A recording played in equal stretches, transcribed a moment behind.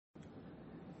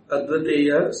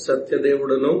అద్వితీయ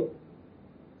సత్యదేవుడును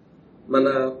మన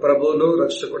ప్రభువును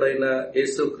రక్షకుడైన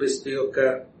యేసుక్రీస్తు యొక్క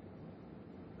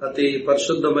అతి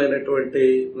పరిశుద్ధమైనటువంటి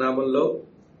నామంలో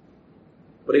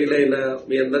ప్రియులైన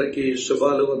మీ అందరికీ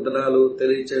శుభాలు వందనాలు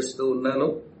తెలియజేస్తూ ఉన్నాను.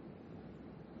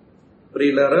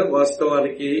 ప్రియులారా,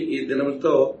 వాస్తవానికి ఈ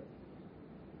దినంతో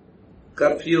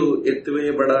కర్ఫ్యూ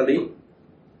ఎత్తివేయబడాలి.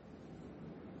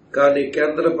 కానీ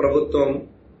కేంద్ర ప్రభుత్వం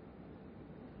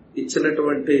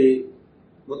ఇచ్చినటువంటి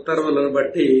ఉత్తర్వులను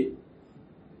బట్టి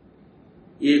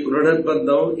ఈ గృహ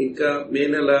నిర్బంధం ఇంకా మే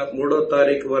నెల 3వ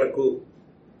తారీఖు వరకు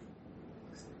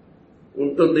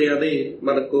ఉంటుంది అని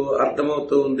మనకు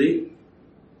అర్థమవుతూ ఉంది.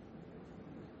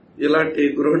 ఇలాంటి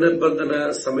గృహ నిర్బంధన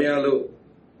సమయాలు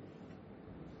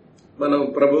మనం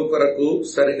ప్రభు కొరకు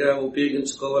సరిగా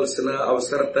ఉపయోగించుకోవాల్సిన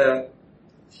అవసరత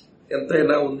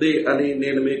ఎంతైనా ఉంది అని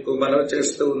నేను మీకు మనవి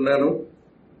చేస్తూ ఉన్నాను.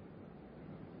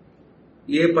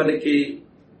 ఏ పనికి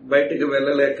బయటికి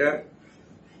వెళ్ళలేక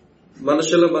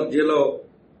మనుషుల మధ్యలో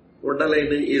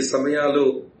ఉండలేని ఈ సమయాలు,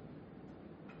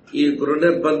 ఈ గృహ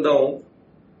నిర్బంధం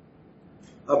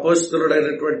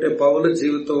అపోస్తలుడైనటువంటి పౌలు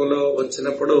జీవితంలో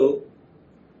వచ్చినప్పుడు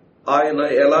ఆయన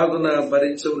ఎలాగున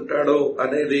భరించి ఉంటాడో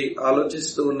అనేది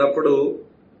ఆలోచిస్తూ ఉన్నప్పుడు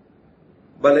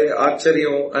భలే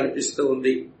ఆశ్చర్యం అనిపిస్తూ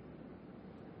ఉంది.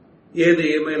 ఏది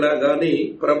ఏమైనా గాని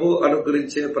ప్రభు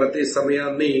అనుగ్రహించే ప్రతి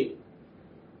సమయాన్ని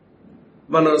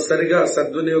మనం సరిగా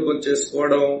సద్వినియోగం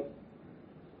చేసుకోవడం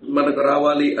మనకు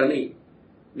రావాలి అని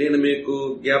నేను మీకు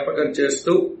జ్ఞాపకం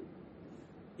చేస్తూ,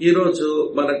 ఈరోజు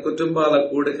మన కుటుంబాల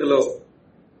కూడికలో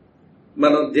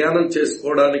మనం ధ్యానం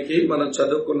చేసుకోవడానికి మనం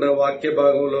చదువుకున్న వాక్య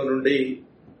భాగంలో నుండి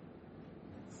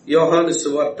యోహాను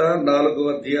సువార్త 4వ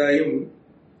అధ్యాయం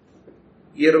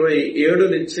 27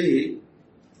 నుంచి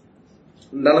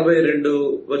 42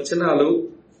 వచనాలు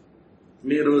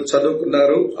మీరు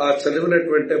చదువుకున్నారు. ఆ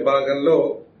చదివినటువంటి భాగంలో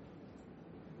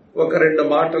ఒక 2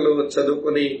 మాటలు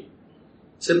చదువుకుని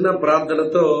చిన్న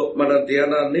ప్రార్థనతో మన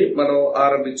ధ్యానాన్ని మనం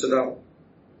ఆరంభించుదాం.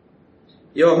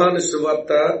 యోహాను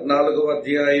సువార్త 4వ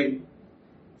అధ్యాయం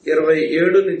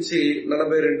 27 నుంచి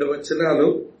 42 వచనాలు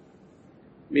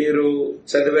మీరు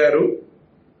చదివారు.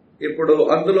 ఇప్పుడు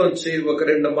అందులోంచి ఒక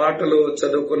 2 మాటలు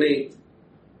చదువుకుని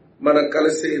మనం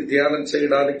కలిసి ధ్యానం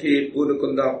చేయడానికి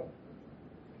పూనుకుందాం.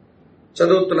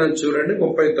 చదువుతున్నాను, చూడండి.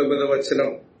 39వ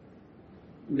వచనం.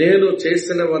 నేను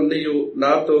చేసినవన్నీ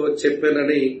నాతో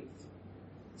చెప్పెనని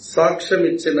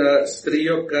సాక్ష్యమిచ్చిన స్త్రీ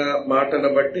యొక్క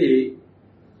మాటను బట్టి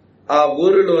ఆ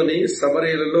ఊరిలోని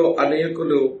సమరయులలో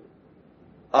అనేకులు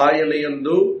ఆయన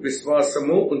యందు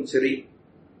విశ్వాసము ఉంచిరి.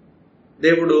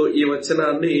 దేవుడు ఈ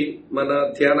వచనాన్ని మన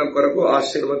ధ్యానం కొరకు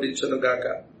ఆశీర్వదించునుగాక.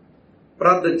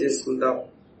 ప్రార్థన చేసుకుందాం.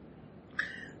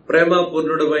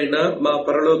 ప్రేమపూర్ణుడమైన మా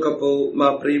పరలోకపు మా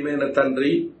ప్రియమైన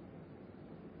తండ్రి,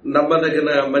 నమ్మదగిన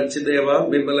మంచి దేవ,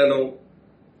 మిమ్మలను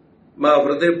మా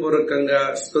హృదయపూర్వకంగా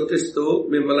స్తుతిస్తూ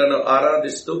మిమ్మలను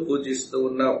ఆరాధిస్తూ పూజిస్తూ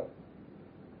ఉన్నాం.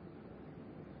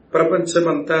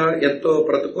 ప్రపంచమంతా ఎంతో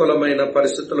ప్రతికూలమైన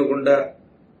పరిస్థితుల గుండా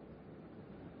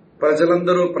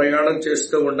ప్రజలందరూ ప్రయాణం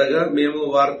చేస్తూ ఉండగా మేము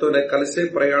వారితోనే కలిసి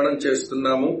ప్రయాణం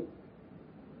చేస్తున్నాము.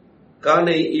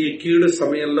 కానీ ఈ కీడు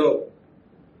సమయంలో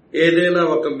ఏదైనా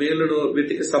ఒక మేలును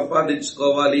వెతికి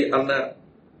సంపాదించుకోవాలి అన్న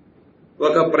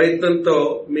ఒక ప్రయత్నంతో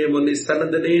మేము నీ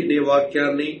సన్నిధిని, నీ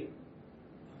వాక్యాన్ని,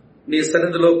 నీ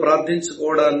సన్నిధిలో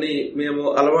ప్రార్థించుకోవడాన్ని మేము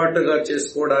అలవాటుగా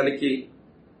చేసుకోవడానికి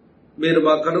మీరు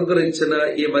మాకు అనుగ్రహించిన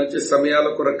ఈ మంచి సమయాల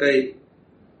కొరకై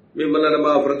మిమ్మల్ని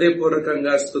మా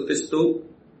హృదయపూర్వకంగా స్తుతిస్తూ,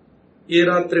 ఈ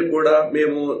రాత్రి కూడా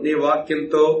మేము నీ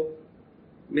వాక్యంతో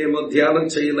మేము ధ్యానం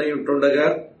చేయనై ఉంటుండగా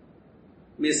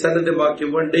మీ సన్నిధి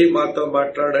మాకివ్వండి, మాతో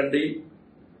మాట్లాడండి.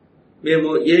 మేము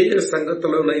ఏ ఏ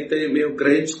సంగతులనైతే మేము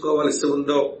గ్రహించుకోవలసి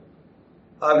ఉందో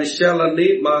ఆ విషయాలన్నీ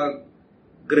మా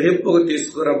గ్రహింపుకు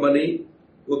తీసుకురమ్మని,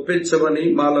 ఒప్పించమని,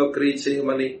 మాలో క్రియ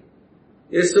చేయమని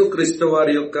యేసుక్రీస్తు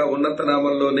వారి యొక్క ఉన్నత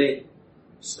నామంలోనే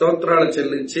స్తోత్రాలు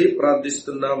చెల్లించి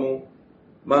ప్రార్థిస్తున్నాము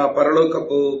మా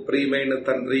పరలోకపు ప్రియమైన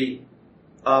తండ్రి.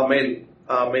 ఆమెన్,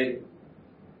 ఆమెన్.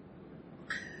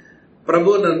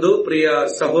 ప్రభునందు ప్రియ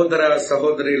సహోదర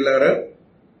సహోదరులారా,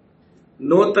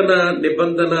 నూతన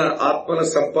నిబంధన ఆత్మల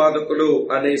సంపాదకులు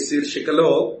అనే శీర్షికలో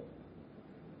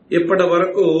ఇప్పటి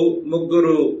వరకు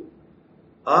 3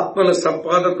 ఆత్మల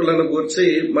సంపాదకులను గురించి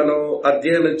మనం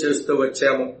అధ్యయనం చేస్తూ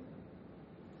వచ్చాము.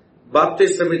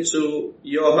 బాప్తిసమిచ్చు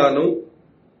యోహాను,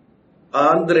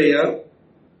 ఆంద్రేయ,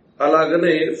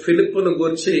 అలాగనే ఫిలిప్పును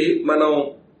గురించి మనం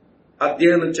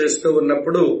అధ్యయనం చేస్తూ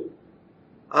ఉన్నప్పుడు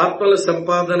ఆత్మల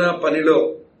సంపాదన పనిలో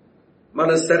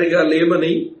మనం సరిగా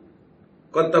లేమని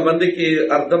కొంతమందికి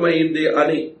అర్థమైంది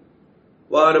అని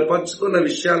వారు పంచుకున్న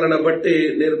విషయాలను బట్టి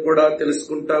నేను కూడా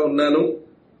తెలుసుకుంటా ఉన్నాను.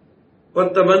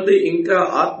 కొంతమంది ఇంకా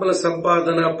ఆత్మల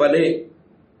సంపాదన పనే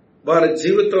వారి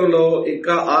జీవితంలో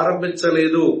ఇంకా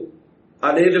ఆరంభించలేదు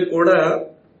అనేది కూడా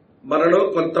మనలో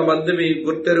కొంతమందిని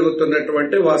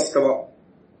గుర్తెరుగుతున్నటువంటి వాస్తవం.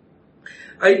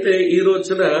 అయితే ఈ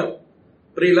రోజున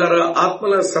ప్రియులారా,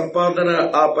 ఆత్మల సంపాదన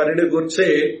ఆ పనిని గుర్చే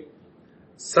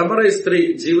సమరయ స్త్రీ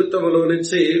జీవితంలో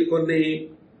నుంచి కొన్ని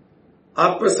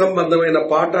ఆత్మ సంబంధమైన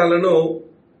పాఠాలను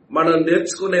మనం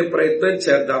నేర్చుకునే ప్రయత్నం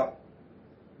చేద్దాం.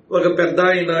 ఒక పెద్ద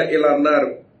ఆయన ఇలా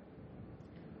అన్నారు,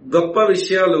 గొప్ప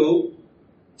విషయాలు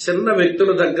చిన్న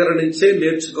వ్యక్తుల దగ్గర నుంచే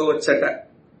నేర్చుకోవచ్చట.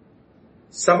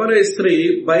 సమరయ స్త్రీ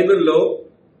బైబిల్లో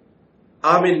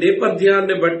ఆమె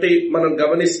నేపథ్యాన్ని బట్టి మనం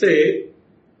గమనిస్తే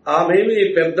ఆమెమి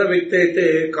పెద్ద వ్యక్తి అయితే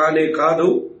కానే కాదు.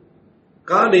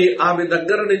 కానీ ఆమె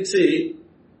దగ్గర నుంచి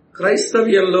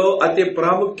క్రైస్తవ్యంలో అతి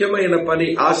ప్రాముఖ్యమైన పని,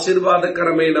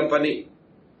 ఆశీర్వాదకరమైన పని,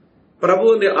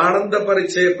 ప్రభువుని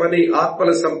ఆనందపరిచే పని,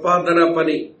 ఆత్మల సంపాదన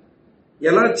పని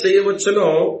ఎలా చేయవచ్చునో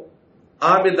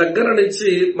ఆమె దగ్గర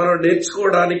నుంచి మనం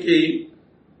నేర్చుకోవడానికి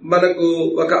మనకు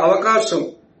ఒక అవకాశం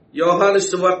యోహాను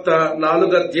సువార్త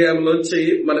 4వ అధ్యాయం నుంచి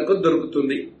మనకు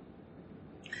దొరుకుతుంది.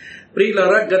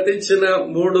 ప్రియులారా, గతించిన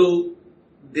 3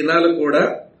 దినాలు కూడా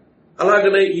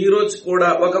అలాగనే ఈ రోజు కూడా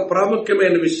ఒక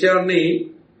ప్రాముఖ్యమైన విషయాన్ని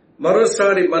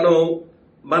మరోసారి మనం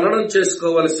మననం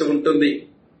చేసుకోవలసి ఉంటుంది.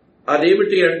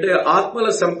 అదేమిటి అంటే, ఆత్మల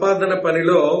సంపాదన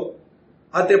పనిలో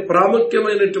అతి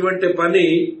ప్రాముఖ్యమైనటువంటి పని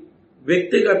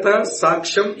వ్యక్తిగత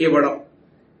సాక్ష్యం ఇవ్వడం,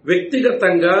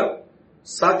 వ్యక్తిగతంగా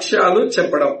సాక్ష్యాలు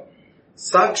చెప్పడం.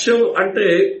 సాక్ష్యం అంటే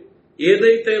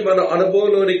ఏదైతే మన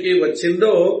అనుభవంలోనికి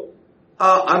వచ్చిందో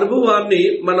ఆ అనుభవాన్ని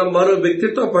మనం మరో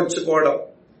వ్యక్తితో పంచుకోవడం.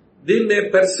 దీన్నే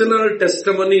పర్సనల్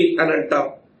టెస్టిమనీ అని అంటాం,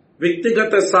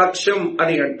 వ్యక్తిగత సాక్ష్యం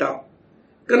అని అంటాం.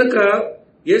 కనుక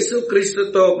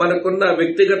యేసుక్రీస్తుతో మనకున్న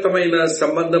వ్యక్తిగతమైన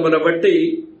సంబంధమును బట్టి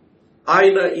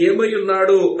ఆయన ఏమై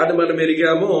ఉన్నాడు అని మనం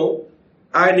ఎరిగామో,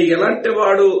 ఆయన ఎలాంటి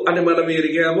వాడు అని మనం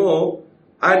ఎరిగామో,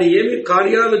 ఆయన ఏమి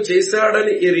కార్యాలు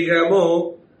చేశాడని ఎరిగామో,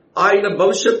 ఆయన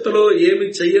భవిష్యత్తులో ఏమి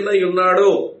చెయ్యనై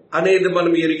ఉన్నాడో అనేది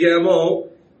మనం ఎరిగామో,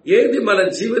 ఏది మన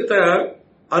జీవిత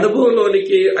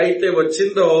అనుభవంలోనికి అయితే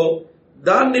వచ్చిందో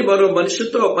దాన్ని మరో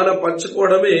మనిషితో మనం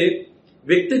పంచుకోవడమే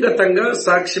వ్యక్తిగతంగా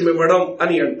సాక్ష్యం ఇవ్వడం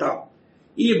అని అంటాం.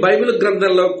 ఈ బైబిల్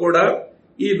గ్రంథంలో కూడా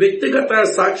ఈ వ్యక్తిగత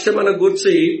సాక్ష్యమును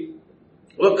గూర్చి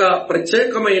ఒక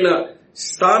ప్రత్యేకమైన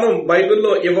స్థానం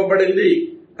బైబిల్లో ఇవ్వబడింది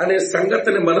అనే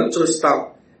సంగతిని మనం చూస్తాం.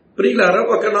 ప్రియులారా,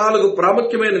 ఒక 4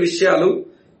 ప్రాముఖ్యమైన విషయాలు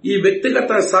ఈ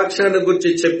వ్యక్తిగత సాక్ష్యాన్ని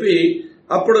గురించి చెప్పి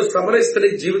అప్పుడు సమరయ స్త్రీ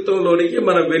జీవితంలోనికి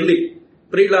మనం వెళ్లి,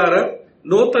 ప్రియులారా,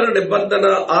 నూతన నిబంధన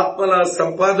ఆత్మల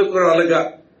సంపాదకురాలుగా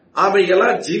ఆమె ఎలా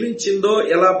జీవించిందో,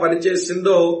 ఎలా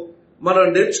పనిచేసిందో మనం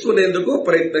నేర్చుకునేందుకు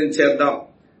ప్రయత్నం చేద్దాం.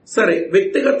 సరే,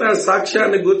 వ్యక్తిగత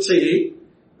సాక్ష్యాన్ని గురించి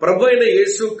ప్రభు అయిన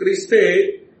యేసుక్రీస్తే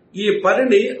ఈ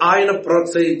పనిని ఆయన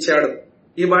ప్రోత్సహించాడు.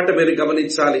 ఈ మాట మీరు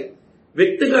గమనించాలి.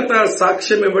 వ్యక్తిగత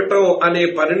సాక్ష్యం ఇవ్వటం అనే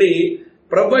పనిని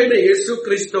ప్రభు అయిన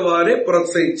యేసుక్రీస్తు వారే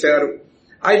ప్రోత్సహించారు.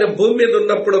 ఆయన భూమి మీద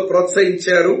ఉన్నప్పుడు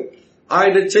ప్రోత్సహించారు.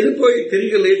 ఆయన చనిపోయి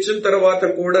తిరిగి లేచిన తర్వాత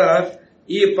కూడా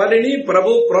ఈ పనిని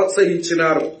ప్రభు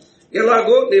ప్రోత్సహించినారు.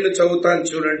 ఎలాగో నేను చదువుతాను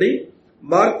చూడండి.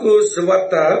 మార్కు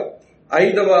సువార్త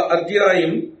 5వ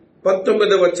అధ్యాయం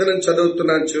 19వ వచనం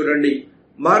చదువుతున్నాను చూడండి.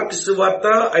 మార్కు సువార్త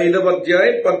 5వ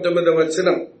అధ్యాయం 19వ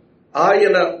వచనం.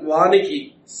 ఆయన వానికి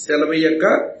సెలవీయక,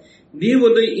 నీవు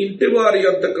నీ ఇంటి వారి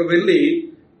యొద్దకు వెళ్లి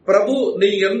ప్రభు నీ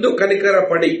యందు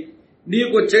కనికరపడి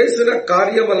నీకు చేసిన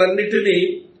కార్యములన్నిటినీ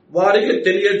వారికి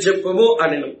తెలియజెప్పుము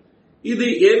అనెను. ఇది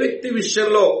ఏ వ్యక్తి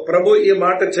విషయంలో ప్రభు ఈ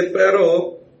మాట చెప్పారో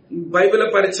బైబిల్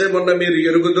పరిచయం ఉన్న మీరు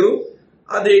ఎరుగుదురు.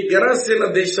 అది గెరాసీన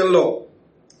దేశంలో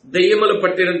దెయ్యములు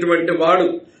పట్టినటువంటి వాడు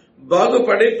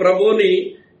బాగుపడి ప్రభువుని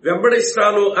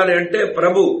వెంబడిస్తాను అని అంటే,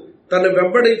 ప్రభు తను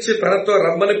వెంబడించి తనతో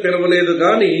రమ్మని పిలవలేదు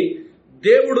గాని,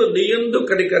 దేవుడు నీయందు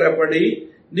కనికరపడి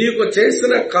నీకు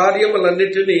చేసిన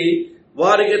కార్యములన్నిటినీ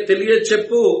వారికి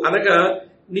తెలియచెప్పు అనగా,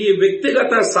 నీ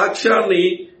వ్యక్తిగత సాక్ష్యాన్ని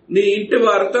నీ ఇంటి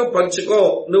వారితో పంచుకో,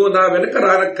 నువ్వు నా వెనుక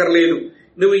రానక్కర్లేదు,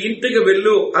 నువ్వు ఇంటికి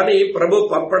వెళ్ళు అని ప్రభు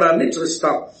పంపడాన్ని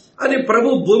చూస్తాం. అని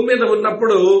ప్రభు భూమి మీద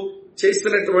ఉన్నప్పుడు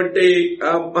చేసినటువంటి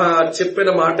చెప్పిన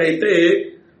మాట అయితే,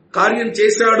 కార్యం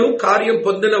చేశాడు, కార్యం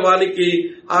పొందిన వారికి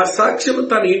ఆ సాక్ష్యం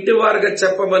తన ఇంటి వారిగా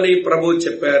చెప్పమని ప్రభు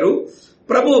చెప్పారు.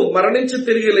 ప్రభు మరణించి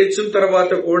తిరిగి లేచిన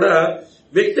తర్వాత కూడా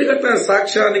వ్యక్తిగత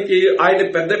సాక్ష్యానికి ఆయన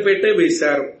పెద్దపీటే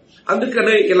వేశారు.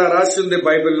 అందుకనే ఇలా రాసింది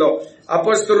బైబిల్లో.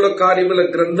 అపొస్తలుల కార్యముల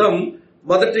గ్రంథం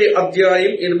 1వ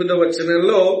అధ్యాయం 8వ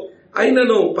వచనంలో,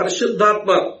 అయినను పరిశుద్ధాత్మ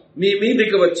మీ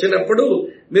మీదికి వచ్చినప్పుడు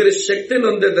మీరు శక్తి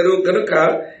నొందెదరు గనుక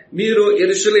మీరు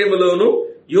యెరూషలేములోను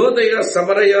యోదయ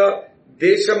సమరయ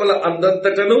దేశముల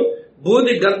అందంతటను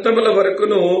భూది గంతముల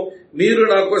వరకును మీరు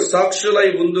నాకు సాక్షులై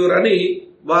ఉందురని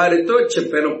వారితో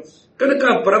చెప్పాను. కనుక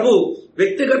ప్రభు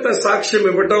వ్యక్తిగత సాక్ష్యం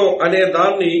ఇవ్వటం అనే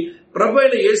దాన్ని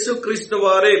ప్రభువైన యేసుక్రీస్తు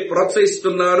వారే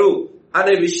ప్రోత్సహిస్తున్నారు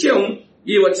అనే విషయం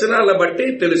ఈ వచనాల బట్టి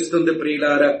తెలుస్తుంది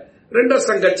ప్రియులారా. రెండో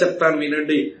సంగతి చెప్తాను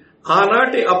వినండి.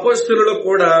 ఆనాటి అపోస్తలులు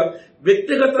కూడా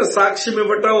వ్యక్తిగత సాక్ష్యం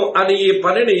ఇవ్వటం అనే ఈ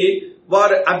పనిని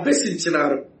వారు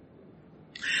అభ్యసించినారు.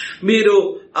 మీరు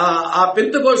ఆ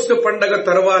పెంతెకోస్తు పండగ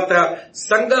తరువాత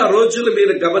సంఘ రోజులు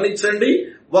మీరు గమనించండి.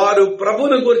 వారు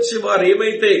ప్రభువును గురించి వారు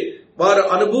ఏమైతే వారు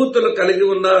అనుభూతులు కలిగి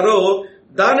ఉన్నారో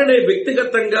దానినే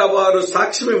వ్యక్తిగతంగా వారు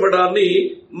సాక్ష్యం ఇవ్వడాన్ని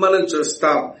మనం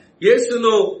చూస్తాం.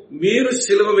 యేసును మీరు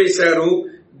సిలువ వేశారు,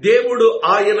 దేవుడు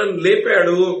ఆయనను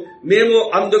లేపాడు, మేము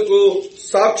అందుకు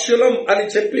సాక్షులం అని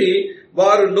చెప్పి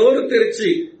వారు నోరు తెరిచి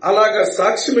అలాగా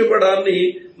సాక్ష్యం ఇవ్వడాన్ని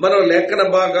మనం లేఖన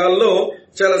భాగాల్లో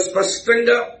చాలా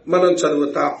స్పష్టంగా మనం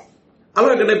చదువుతాం.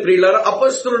 అలాగనే ప్రియులారా,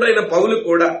 అపోస్తలుడైన పౌలు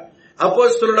కూడా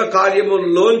అపోస్తలుల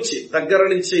కార్యములోంచి దగ్గర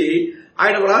నుంచి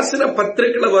ఆయన వ్రాసిన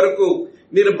పత్రికల వరకు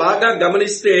మీరు బాగా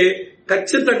గమనిస్తే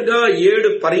ఖచ్చితంగా 7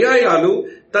 పర్యాయాలు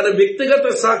తన వ్యక్తిగత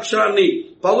సాక్ష్యాన్ని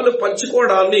పౌలు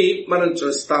పంచుకోవడాన్ని మనం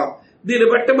చూస్తాం. దీన్ని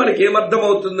బట్టి మనకి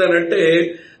ఏమర్థమవుతుందనంటే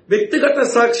వ్యక్తిగత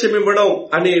సాక్ష్యం ఇవ్వడం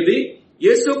అనేది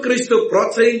యేసుక్రీస్తు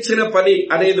ప్రోత్సహించిన పని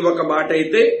అనేది ఒక మాట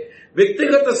అయితే,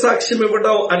 వ్యక్తిగత సాక్ష్యం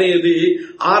ఇవ్వడం అనేది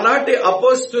ఆనాటి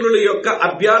అపోస్తలుల యొక్క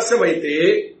అభ్యాసం అయితే,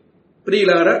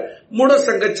 ప్రియులారా మూడో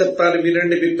సంగతి చెప్తాను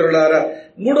వినండి మిత్రులారా.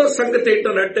 మూడో సంగతి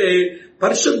ఏంటంటే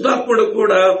పరిశుద్ధాత్ముడు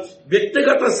కూడా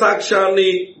వ్యక్తిగత సాక్ష్యాన్ని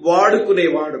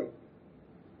వాడుకునేవాడు.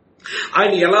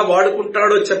 ఆయన ఎలా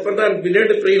వాడుకుంటాడో చెప్పడానికి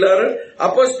వినండి ప్రియులారా.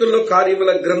 అపోస్తలుల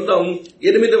కార్యముల గ్రంథం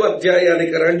 8వ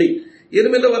అధ్యాయానికి రండి.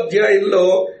 8వ అధ్యాయంలో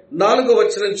 4వ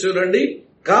వచనం చూడండి.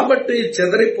 కాబట్టి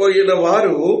చెదరిపోయిన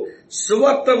వారు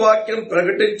సువార్త వాక్యం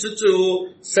ప్రకటించుచు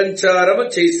సంచారము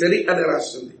చేసిరి అని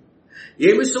రాస్తుంది.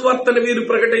 ఏమి సువార్తను వీరు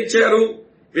ప్రకటించారు?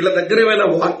 వీళ్ళ దగ్గర ఏమైనా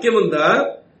వాక్యం ఉందా?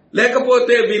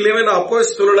 లేకపోతే వీళ్ళేమైనా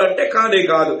అపోస్తలులు అంటే కానే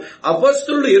కాదు.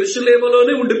 అపోస్తలులు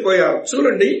యెరూషలేములోనే ఉండిపోయారు.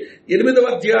 చూడండి 8వ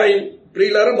అధ్యాయం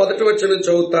ప్రియులారా మొదటి వచనం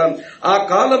చదువుతాను. ఆ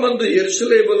కాలమందు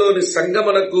యెరూషలేములోని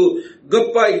సంగమునకు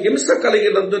గొప్ప హింస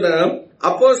కలిగినందున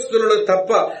అపోస్తలులు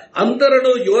తప్ప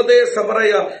అందరూ యూదయ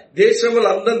సమరయ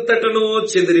దేశములందంతటను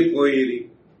చెదిరిపోయేది.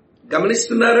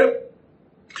 గమనిస్తున్నారా?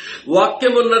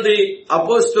 వాక్యం ఉన్నది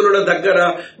అపోస్తలుల దగ్గర,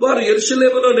 వారు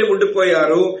యెరూషలేములోనే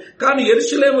ఉండిపోయారు. కానీ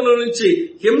యెరూషలేములో నుంచి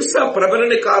హింస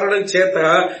ప్రబలని కారణం చేత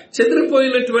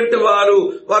చెదిరిపోయినటువంటి వారు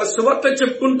సువార్త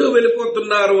చెప్పుకుంటూ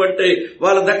వెళ్ళిపోతున్నారు. అంటే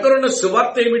వాళ్ళ దగ్గర ఉన్న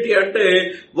సువార్త ఏమిటి అంటే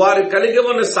వారు కలిగి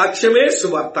ఉన్న సాక్ష్యమే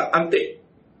సువార్త, అంతే.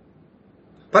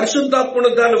 పరిశుద్ధాత్ముడు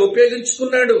దాన్ని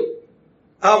ఉపయోగించుకున్నాడు.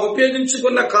 ఆ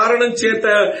ఉపయోగించుకున్న కారణం చేత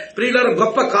ప్రియులారా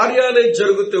గొప్ప కార్యాలే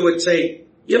జరుగుతూ వచ్చాయి.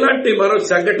 ఇలాంటి మరో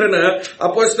సంఘటన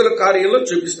అపోస్తలుల కార్యంలో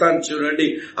చూపిస్తాను చూడండి.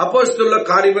 అపోస్తలుల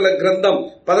కార్యముల గ్రంథం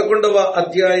 11వ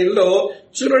అధ్యాయంలో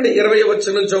చూడండి 20వ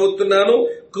వచనం చదువుతున్నాను.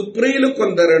 కుప్రీయులు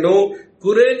కొందరును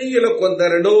కురేనీయులు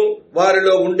కొందరును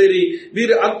వారిలో ఉండిరి.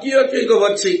 వీరు అంతియోక్యకు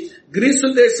వచ్చి గ్రీసు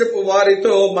దేశపు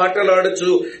వారితో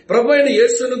మాట్లాడుచు ప్రభువైన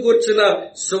యేసును గూర్చిన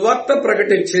సువార్త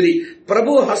ప్రకటించిరి.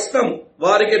 ప్రభు హస్తం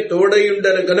వారికి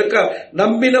తోడయుండెను గనుక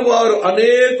నమ్మిన వారు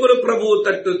అనేకులు ప్రభువు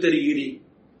తట్టు తిరిగిరి.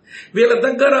 వీళ్ళ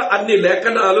దగ్గర అన్ని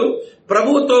లేఖనాలు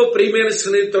ప్రభువుతో ప్రియమైన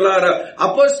స్నేహితులారా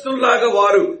అపోస్తలులాగా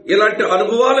వారు ఇలాంటి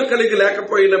అనుభవాలు కలిగి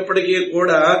లేకపోయినప్పటికీ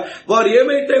కూడా వారు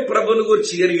ఏమైతే ప్రభువును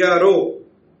గురించి ఎరిగారో,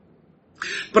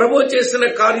 ప్రభు చేసిన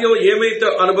కార్యం ఏమైతే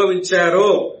అనుభవించారో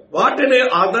వాటిని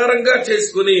ఆధారంగా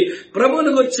చేసుకుని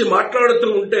ప్రభువుని గురించి మాట్లాడుతూ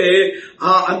ఉంటే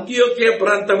ఆ అంతియోక్య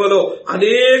ప్రాంతంలో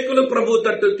అనేకులు ప్రభు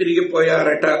తట్టు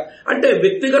తిరిగిపోయారట. అంటే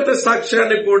వ్యక్తిగత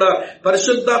సాక్ష్యాన్ని కూడా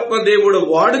పరిశుద్ధాత్మ దేవుడు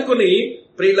వాడుకుని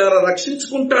ప్రియులారా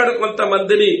రక్షించుకుంటాడు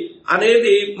కొంతమందిని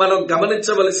అనేది మనం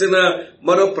గమనించవలసిన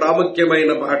మరో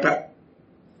ప్రాముఖ్యమైన మాట.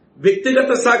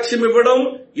 వ్యక్తిగత సాక్ష్యం ఇవ్వడం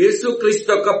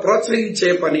యేసుక్రీస్తు యొక్క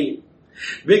ప్రోత్సహించే పని.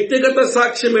 వ్యక్తిగత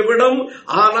సాక్ష్యం ఇవ్వడం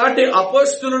ఆనాటి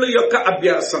అపోస్తలుల యొక్క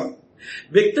అభ్యాసం.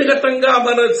 వ్యక్తిగతంగా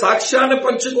మన సాక్ష్యాన్ని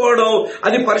పంచుకోవడం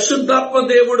అది పరిశుద్ధాత్మ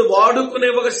దేవుడు వాడుకునే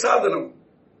ఒక సాధనం.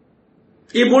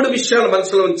 ఈ 3 విషయాలు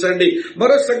మనసులో ఉంచండి.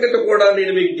 మరో సంగతి కూడా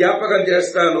నేను మీకు జ్ఞాపకం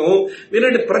చేస్తాను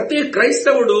వినండి. ప్రతి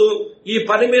క్రైస్తవుడు ఈ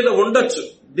పని మీద ఉండొచ్చు.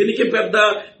 దీనికి పెద్ద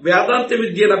వేదాంత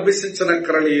విద్యను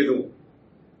అభ్యసించనక్కరలేదు.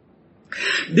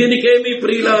 దీనికేమీ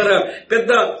ప్రియులారా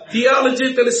పెద్ద థియాలజీ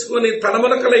తెలుసుకుని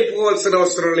తనమనకలైపోవాల్సిన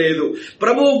అవసరం లేదు.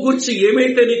 ప్రభువు గురించి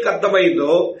ఏమైతే నీకు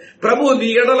అర్థమైందో, ప్రభువు నీ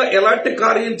ఎడల ఎలాంటి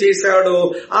కార్యం చేశాడో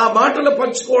ఆ మాటలు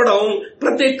పంచుకోవడం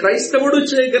ప్రతి క్రైస్తవుడు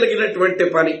చేయగలిగినటువంటి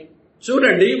పని.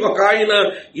 చూడండి, ఒక ఆయన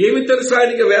ఏమి తెలుసు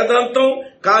ఆయనకి వేదాంతం,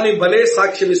 కానీ భలే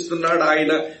సాక్ష్యం ఇస్తున్నాడు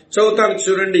ఆయన. చదువుతాను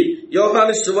చూడండి.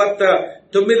 యోహాను సువార్త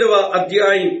 9వ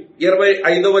అధ్యాయం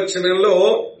 25వ వచనంలో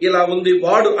ఇలా ఉంది.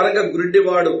 వాడు అనగా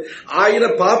గుడ్డివాడు ఆయన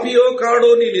పాపియో కాడో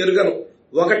నేను ఎరుగను,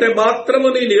 ఒకటి మాత్రము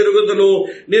నేను ఎరుగుదును,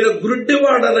 నేను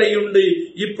గుడ్డివాడనై ఉండి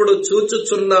ఇప్పుడు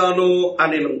చూచుచున్నాను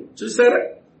అనెను. చూసారా?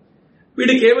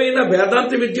 వీడికి ఏమైనా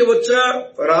వేదాంత విద్య వచ్చా?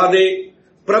 రాదే.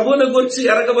 ప్రభువుని గురించి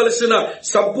ఎరగవలసిన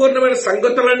సంపూర్ణమైన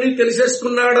సంగతులన్నీ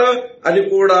తెలిసేసుకున్నాడా? అది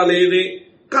కూడా లేదే.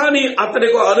 కానీ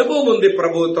అతనికి అనుభవం ఉంది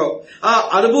ప్రభువుతో. ఆ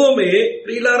అనుభవమే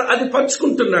ప్రియులారా అది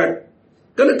పంచుకుంటున్నాడు.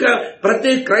 కనుక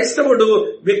ప్రతి క్రైస్తవుడు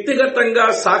వ్యక్తిగతంగా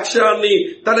సాక్ష్యాన్ని,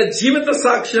 తన జీవిత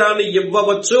సాక్ష్యాన్ని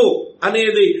ఇవ్వవచ్చు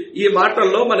అనేది ఈ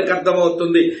మాటల్లో మనకు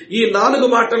అర్థమవుతుంది. ఈ 4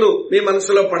 మాటలు మీ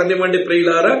మనసులో పడనివ్వండి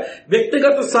ప్రియులారా.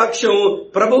 వ్యక్తిగత సాక్ష్యం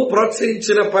ప్రభు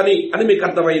ప్రోత్సహించిన పని అని మీకు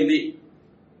అర్థమైంది.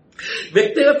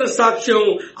 వ్యక్తిగత సాక్ష్యం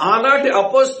ఆనాటి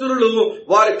అపోస్తలులు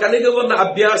వారు కలిగి ఉన్న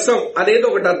అభ్యాసం అనేది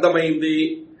ఒకటి అర్థమైంది.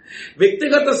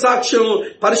 వ్యక్తిగత సాక్ష్యం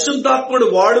పరిశుద్ధాత్ముడు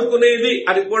వాడుకునేది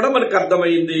అని కూడా మనకు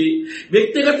అర్థమైంది.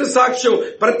 వ్యక్తిగత సాక్ష్యం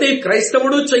ప్రతి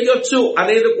క్రైస్తవుడు చెయ్యొచ్చు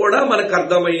అనేది కూడా మనకు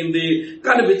అర్థమైంది.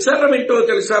 కానీ విచారం ఏంటో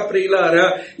తెలుసా ప్రియులారా,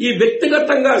 ఈ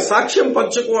వ్యక్తిగతంగా సాక్ష్యం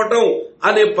పంచుకోవటం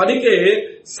అనే పనికే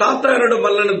సాతానుడు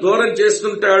మనల్ని దూరం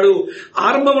చేస్తుంటాడు.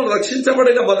 ఆరంభంలో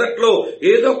రక్షించబడిన మొదట్లో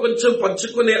ఏదో కొంచెం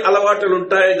పంచుకునే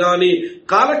అలవాటులుంటాయి గాని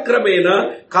కాలక్రమేణా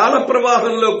కాల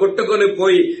ప్రవాహంలో కొట్టుకొని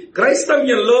పోయి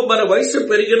క్రైస్తవ్యంలో మన వయసు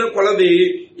పెరిగిన కొలది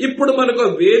ఇప్పుడు మనకు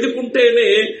వేదికుంటేనే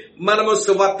మనము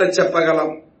సువార్త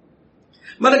చెప్పగలం.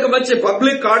 మనకు మంచి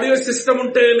పబ్లిక్ ఆడియో సిస్టమ్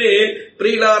ఉంటేనే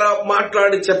ప్రియులారా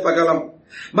మాట్లాడి చెప్పగలం.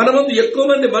 మన ముందు ఎక్కువ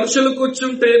మంది మనుషులు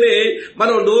కూర్చుంటేనే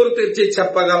మనం నోరు తెరిచి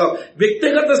చెప్పగలం.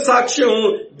 వ్యక్తిగత సాక్ష్యం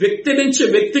వ్యక్తి నుంచి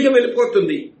వ్యక్తికి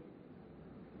వెళ్ళిపోతుంది.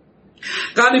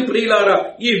 కానీ ప్రియులారా,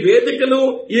 ఈ వేదికలు,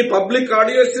 ఈ పబ్లిక్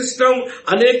ఆడియో సిస్టమ్,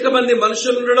 అనేక మంది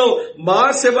మనుషులు ఉండడం,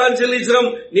 మాస్ ఎవాంజలిజం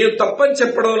నేను తప్పని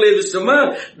చెప్పడం లేదు సుమా.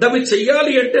 దాన్ని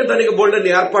చెయ్యాలి అంటే దానికి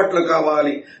బోల్డని ఏర్పాట్లు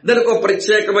కావాలి. దానికి ఒక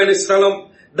ప్రత్యేకమైన స్థలం,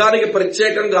 దానికి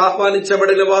ప్రత్యేకంగా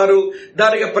ఆహ్వానించబడిన వారు,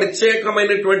 దానికి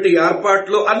ప్రత్యేకమైనటువంటి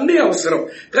ఏర్పాట్లు అన్ని అవసరం.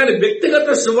 కానీ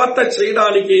వ్యక్తిగత సువార్త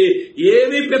చేయడానికి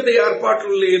ఏమీ పెద్ద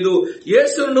ఏర్పాట్లు లేదు.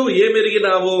 యేసును నువ్వు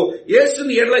ఏమెరిగినావో,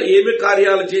 యేసుని ఎట్లా ఏమి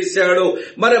కార్యాలు చేశాడో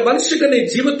మరి మనిషికి నీ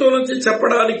జీవితం నుంచి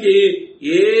చెప్పడానికి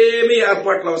ఏమీ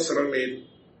ఏర్పాట్లు అవసరం లేదు.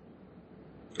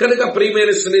 కనుక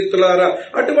ప్రియమైన స్నేహితులారా,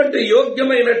 అటువంటి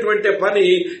యోగ్యమైనటువంటి పని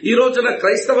ఈ రోజున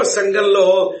క్రైస్తవ సంఘంలో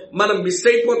మనం మిస్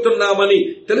అయిపోతున్నామని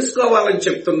తెలుసుకోవాలని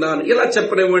చెప్తున్నాను. ఇలా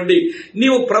చెప్పనివ్వండి,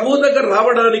 నీవు ప్రభు దగ్గర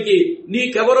రావడానికి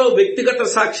నీకెవరో వ్యక్తిగత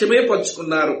సాక్ష్యమే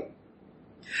పంచుకున్నారు.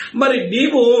 మరి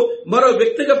నీవు మరో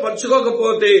వ్యక్తిగా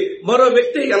పంచుకోకపోతే మరో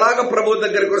వ్యక్తి ఎలాగ ప్రభు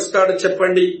దగ్గరికి వస్తాడు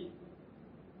చెప్పండి.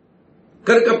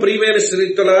 కనుక ప్రియమైన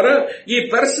స్నేహితులారా, ఈ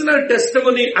పర్సనల్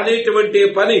టెస్టిమనీ అనేటువంటి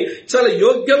పని చాలా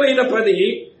యోగ్యమైన పని.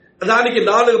 దానికి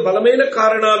 4 బలమైన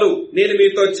కారణాలు నేను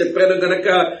మీతో చెప్పాను గనక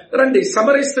రండి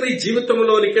సమరయ స్త్రీ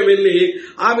జీవితంలోనికి వెళ్లి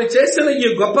ఆమె చేసిన ఈ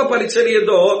గొప్ప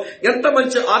పరిచర్యతో ఎంత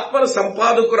మంచి ఆత్మల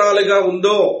సంపాదకురాలుగా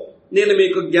ఉందో నేను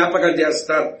మీకు జ్ఞాపకం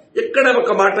చేస్తాను. ఇక్కడ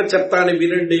ఒక మాట చెప్తాను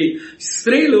వినండి.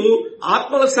 స్త్రీలు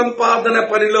ఆత్మల సంపాదన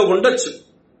పనిలో ఉండొచ్చు,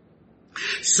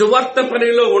 సువార్త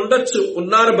పనిలో ఉండొచ్చు,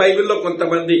 ఉన్నారు బైబిల్లో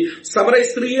కొంతమంది. సమరయ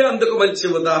స్త్రీయే అందుకు మంచి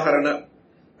ఉదాహరణ.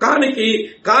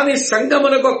 కానీ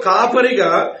సంఘమునకు కాపరిగా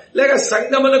లేక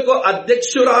సంఘమునకు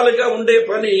అధ్యక్షురాలుగా ఉండే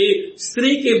పని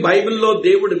స్త్రీకి బైబిల్లో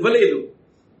దేవుడు ఇవ్వలేదు.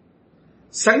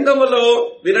 సంఘములో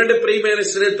వినండి ప్రియమైన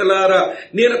స్నేహితులారా,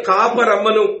 నేను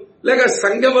కాపరమ్మను లేక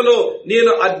సంఘములో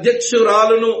నేను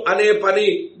అధ్యక్షురాలును అనే పని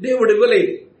దేవుడు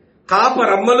ఇవ్వలేదు.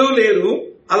 కాపరమ్మలు లేరు,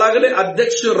 అలాగనే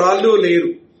అధ్యక్షురాళ్ళు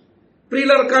లేరు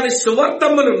ప్రియులారా. కానీ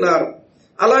సువార్తమ్మలు ఉన్నారు,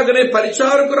 అలాగనే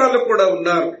పరిచారకురాలు కూడా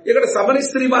ఉన్నారు. ఇక్కడ సమరయ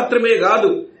స్త్రీ మాత్రమే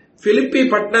కాదు, ఫిలిప్పీ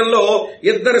పట్టణంలో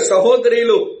 2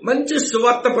 సహోదరులు మంచి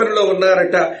సువార్త పనిలో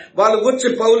ఉన్నారట. వాళ్ళ గురించి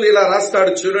పౌలు ఇలా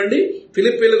రాస్తాడు చూడండి.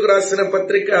 ఫిలిప్పీలకు రాసిన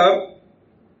పత్రిక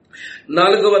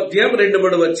 4వ అధ్యాయం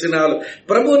 2-3 వచనాలు.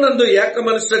 ప్రభునందు ఏక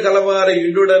మనసు గలవారి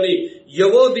ఇండుడని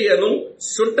యవోదియను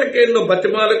సుంటకేన్ను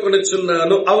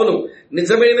బతిమాలుకొనుచున్నాను. అవును,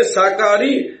 నిజమైన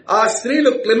సాకారి ఆ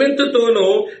స్త్రీలు క్లెమెంటుతోనూ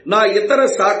నా ఇతర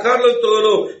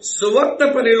సాకారులతోనూ సువార్త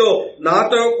పనిలో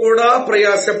నాతో కూడా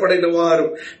ప్రయాసపడిన వారు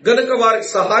గనుక వారికి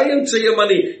సహాయం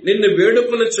చేయమని నిన్ను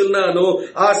వేడుకొనుచున్నాను.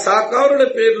 ఆ సాకారుల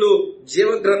పేర్లు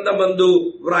జీవగ్రంథమందు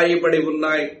వ్రాయబడి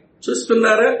ఉన్నాయి.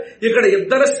 చూస్తున్నారా, ఇక్కడ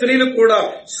 2 స్త్రీలు కూడా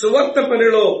సువార్త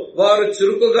పనిలో వారు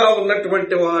చురుకుగా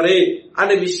ఉన్నటువంటి వారే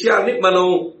అనే విషయాన్ని మనం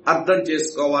అర్థం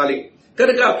చేసుకోవాలి.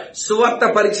 కనుక సువార్త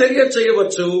పరిచర్య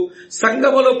చేయవచ్చు,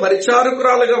 సంఘములో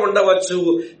పరిచారకురాలుగా ఉండవచ్చు,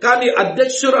 కానీ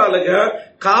అధ్యక్షురాలుగా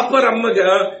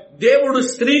కాపరమ్మగా దేవుడు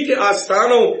స్త్రీకి ఆ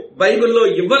స్థానం బైబిల్లో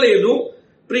ఇవ్వలేదు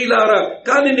ప్రియులారా.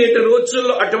 కానీ నేటి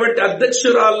రోజుల్లో అటువంటి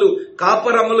అధ్యక్షురాళ్ళు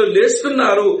కాపరమ్మలు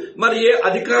లేస్తున్నారు. మరి ఏ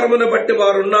అధికారమును బట్టి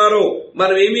వారు ఉన్నారో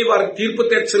మనం ఏమీ వారికి తీర్పు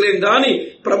తెచ్చలేం గాని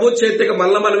ప్రభు చేతికి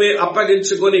మనమే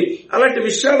అప్పగించుకొని అలాంటి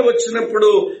విషయాలు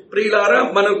వచ్చినప్పుడు ప్రియులారా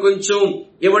మనం కొంచెం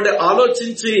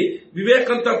ఆలోచించి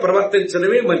వివేకంతో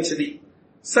ప్రవర్తించడమే మంచిది.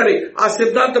 సరే, ఆ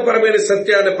సిద్ధాంతపరమైన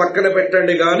సత్యాన్ని పక్కన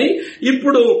పెట్టండి గాని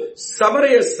ఇప్పుడు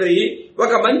సమరయ స్త్రీ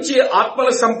ఒక మంచి ఆత్మల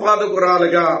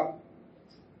సంపాదకురాలుగా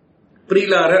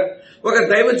ప్రియులారా, ఒక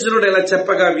దైవజనుడు ఇలా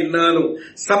చెప్పగా విన్నాను.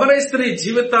 సమరయ స్త్రీ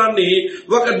జీవితాన్ని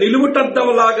ఒక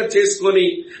నిలువుటద్దంలాగా చేసుకొని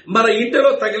మన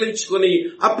ఇంటిలో తగిలించుకొని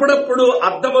అప్పుడప్పుడు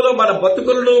అద్దములో మన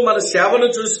బతుకులను మన సేవను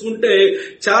చూసుకుంటే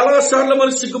చాలాసార్లు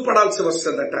మనం సిగ్గుపడాల్సి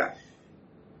వస్తుందట.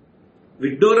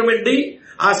 విడ్డూరమండి.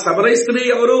 ఆ సమరయ స్త్రీ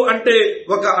ఎవరు అంటే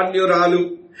ఒక అన్యురాలు.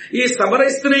 ఈ సమరయ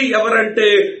స్త్రీ ఎవరంటే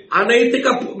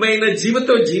అనైతికమైన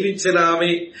జీవితం జీవించిన ఆమె.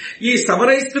 ఈ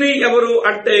సమరయ స్త్రీ ఎవరు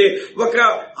అంటే ఒక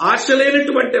ఆశ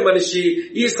లేనటువంటి మనిషి.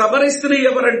 ఈ సమరయ స్త్రీ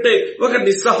ఎవరంటే ఒక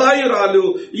నిస్సహాయురాలు.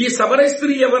 ఈ సమరయ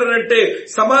స్త్రీ ఎవరనంటే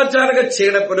సమాజానికి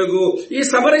చీడ పొరుగు. ఈ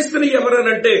సమరయ స్త్రీ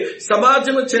ఎవరనంటే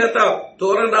సమాజం చేత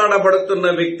తోరణాడబడుతున్న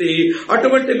వ్యక్తి.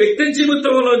 అటువంటి వ్యక్తి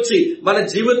జీవితంలోంచి మన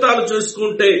జీవితాలు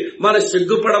చూసుకుంటే మన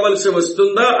సిగ్గుపడవలసి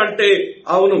వస్తుందా అంటే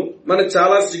అవును, మనం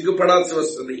చాలా సిగ్గుపడాల్సి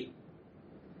వస్తుంది.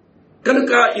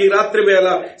 కనుక ఈ రాత్రి వేళ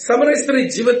సమరయ స్త్రీ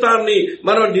జీవితాన్ని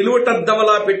మనం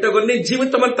నిలువటద్దమలా పెట్టుకుని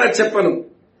జీవితం అంతా చెప్పను,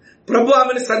 ప్రభు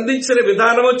ఆమెను సంధించిన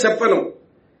విధానము చెప్పను.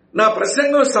 నా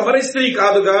ప్రసంగం సమరయ స్త్రీ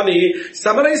కాదు గాని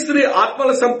సమరయ స్త్రీ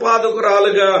ఆత్మల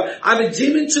సంపాదకురాలుగా ఆమె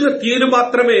జీవించిన తీరు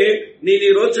మాత్రమే నేను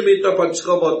ఈ రోజు మీతో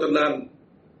పంచుకోబోతున్నాను.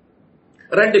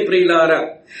 రండి ప్రియులారా,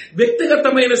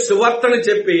 వ్యక్తిగతమైన సువార్తను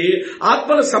చెప్పి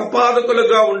ఆత్మల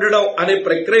సంపాదకులుగా ఉండడం అనే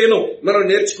ప్రక్రియను మనం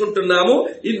నేర్చుకుంటున్నాము.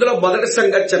 ఇందులో మొదటి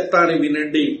సంగతి చెప్తాను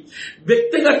వినండి.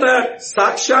 వ్యక్తిగత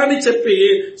సాక్ష్యాన్ని చెప్పి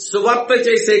సువార్త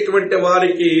చేసేటువంటి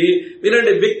వారికి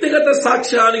వినండి, వ్యక్తిగత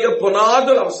సాక్ష్యానికి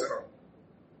పునాదులు అవసరం.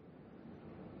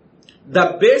 The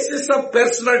basis of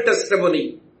personal testimony.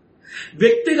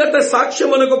 వ్యక్తిగత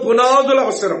సాక్ష్యమునకు పునాదులు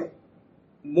అవసరం,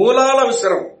 మూలాలు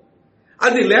అవసరం.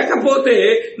 అది లేకపోతే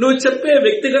నువ్వు చెప్పే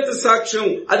వ్యక్తిగత సాక్ష్యం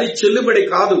అది చెల్లుబడి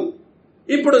కాదు.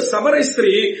 ఇప్పుడు సమరయ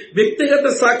స్త్రీ వ్యక్తిగత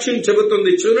సాక్ష్యం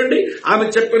చెబుతుంది. చూడండి, ఆమె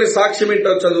చెప్పిన సాక్ష్యం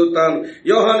ఏంటో చదువుతాను.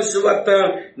 యోహాను సువార్త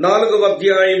 4వ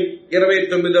అధ్యాయం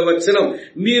 29వ వచనం.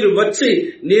 మీరు వచ్చి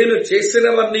నేను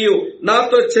చేసినవన్నీ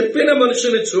నాతో చెప్పిన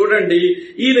మనుషుని చూడండి,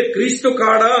 ఈయన క్రీస్తు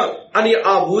కాడా అని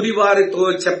ఆ ఊరి వారితో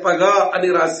చెప్పగా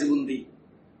అని రాసి ఉంది.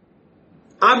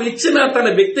 ఆమె ఇచ్చిన తన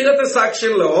వ్యక్తిగత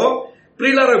సాక్ష్యంలో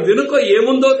ప్రియులారా వెనుక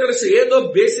ఏముందో తెలుసు. ఏదో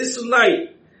బేసిస్ ఉన్నాయి,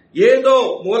 ఏదో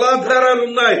మూలాధారాలు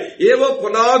ఉన్నాయి, ఏవో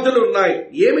పునాదులు ఉన్నాయి.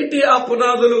 ఏమిటి ఆ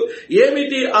పునాదులు,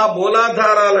 ఏమిటి ఆ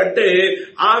మూలాధారాలంటే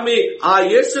ఆమె ఆ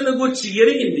యేసును గూర్చి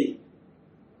ఎరిగింది.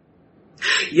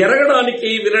 ఎరగడానికి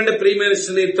వినండి ప్రియమైన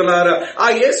స్నేహితులారా, ఆ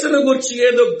యేసును గూర్చి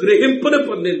ఏదో గ్రహింపును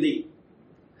పొందింది.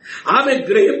 ఆమె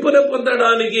గ్రహింపును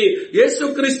పొందడానికి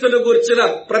యేసుక్రీస్తును గూర్చిన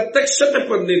ప్రత్యక్షత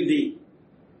పొందింది.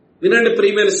 వినండి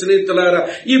ప్రియమైన స్నేహితులారా,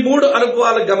 ఈ 3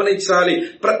 అనుభవాలు గమనించాలి.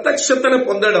 ప్రత్యక్షతను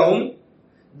పొందడం,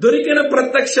 దొరికిన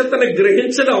ప్రత్యక్షతను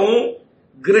గ్రహించడం,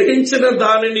 గ్రహించిన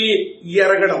దానిని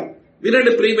ఎరగడం.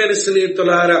 వినండి ప్రియమైన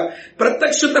స్నేహితులారా,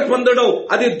 ప్రత్యక్షత పొందడం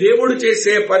అది దేవుడు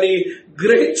చేసే పని.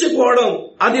 గ్రహించుకోవడం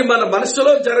అది మన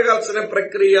మనసులో జరగాల్సిన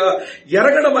ప్రక్రియ.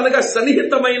 ఎరగడం అనగా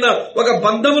సన్నిహితమైన ఒక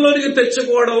బంధంలోనికి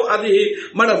తెచ్చుకోవడం అది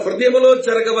మన హృదయంలో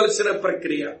జరగవలసిన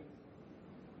ప్రక్రియ.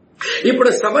 ఇప్పుడు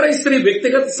సమరయ స్త్రీ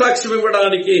వ్యక్తిగత సాక్ష్యం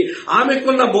ఇవ్వడానికి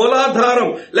ఆమెకున్న మూలాధారం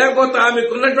లేకపోతే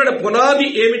ఆమెకున్నటువంటి పునాది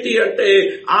ఏమిటి అంటే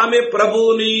ఆమె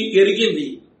ప్రభువుని ఎరిగింది.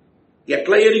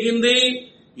 ఎట్లా ఎరిగింది,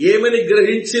 ఏమని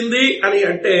గ్రహించింది అని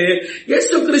అంటే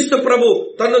యేసుక్రీస్తు ప్రభు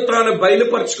తను తాను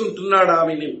బయలుపరుచుకుంటున్నాడు.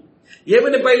 ఆమెని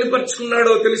ఏమని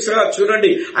బయలుపరుచుకున్నాడో తెలుసా?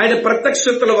 చూడండి, ఆయన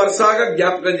ప్రత్యక్షతల వరుసగా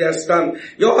జ్ఞాపకం చేస్తాను.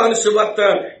 యోహాను సువార్త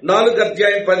 4వ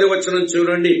అధ్యాయం 10వ వచనం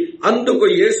చూడండి. అందుకు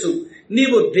యేసు,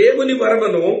 నీవు దేవుని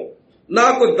వరమును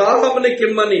నాకు దాహముని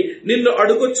కిమ్మని నిన్ను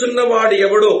అడుగుచున్నవాడు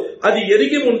ఎవడో అది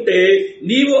ఎరిగి ఉంటే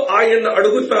నీవు ఆయన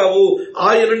అడుగుతావు,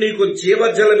 ఆయన నీకు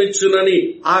జీవజలమిచ్చునని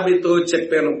ఆమెతో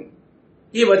చెప్పాను.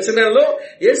 ఈ వచనంలో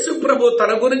యేసు ప్రభు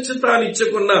తన గురించి తాను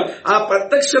ఇచ్చుకున్న ఆ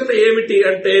ప్రత్యక్షత ఏమిటి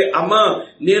అంటే, అమ్మా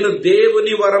నేను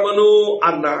దేవుని వరమును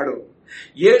అన్నాడు.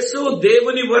 యేసు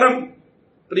దేవుని వరం.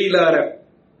 ప్రియులారా,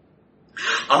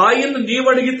 ఆయన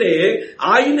నీవడిగితే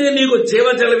ఆయనే నీకు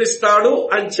జీవజలమిస్తాడు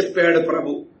అని చెప్పాడు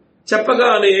ప్రభు.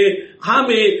 చెప్పగానే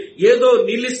ఆమె ఏదో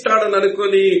నీళ్ళిస్తాడని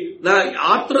అనుకుని నా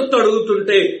ఆతృత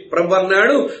అడుగుతుంటే ప్రభు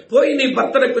అన్నాడు, పోయి నీ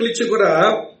భర్తను పిలిచికురా,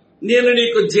 నేను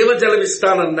నీకు జీవజలం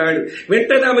ఇస్తానన్నాడు.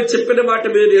 వెంటనే ఆమె చెప్పిన మాట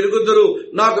మీరు ఎరుగుదురు,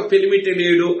 నాకు పెనిమిటి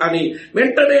లేడు అని.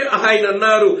 వెంటనే ఆయన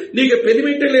అన్నారు, నీకు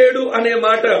పెనిమిటి లేడు అనే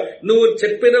మాట నువ్వు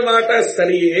చెప్పిన మాట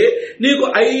సరియే, నీకు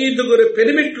 5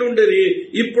 పెనిమిట్లుండిరి,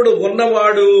 ఇప్పుడు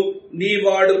ఉన్నవాడు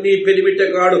నీవాడు, నీ పెనిమిటి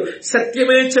కాడు,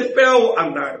 సత్యమే చెప్పావు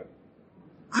అన్నాడు.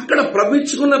 అక్కడ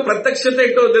ప్రభుత్వం ప్రత్యక్షత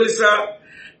ఏంటో తెలుసా?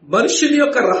 మనుషుని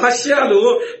యొక్క రహస్యాలు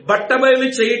బట్టబయలు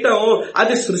చేయటం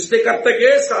అది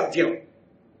సృష్టికర్తకే సాధ్యం.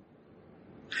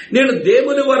 నేను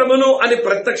దేవుని వరమును అని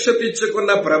ప్రత్యక్షత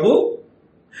ఇచ్చుకున్న ప్రభు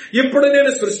ఇప్పుడు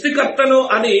నేను సృష్టికర్తను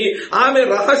అని ఆమె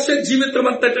రహస్య జీవితం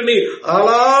అంతటిని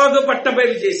అలాగ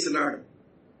బట్టబయలు చేసినాడు.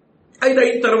 అయితే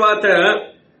అయిన తర్వాత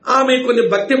ఆమె కొన్ని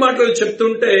భక్తి మాటలు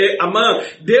చెప్తుంటే, అమ్మా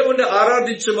దేవుణ్ణి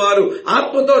ఆరాధించేవారు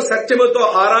ఆత్మతో సత్యముతో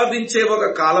ఆరాధించే ఒక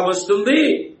కాలం వస్తుంది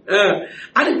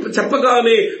అని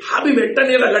చెప్పగానే ఆమె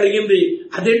వెంటనే ఇలా అడిగింది,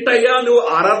 అదేంటయ్యా నువ్వు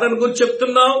ఆరాధన గురించి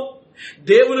చెప్తున్నావు,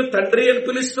 దేవుని తండ్రి అని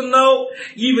పిలుస్తున్నావు,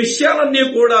 ఈ విషయాలన్నీ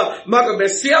కూడా మాకు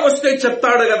మెస్సియా వస్తే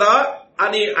చెప్తాడు కదా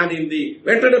అని అనింది.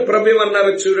 వెంటనే ప్రభు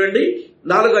అన్నారు చూడండి,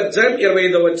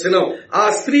 4:25 ఆ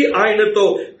స్త్రీ ఆయనతో,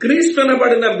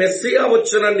 క్రీస్తునబడిన మెస్సియా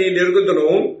వచ్చిన నేను ఎరుగుదును,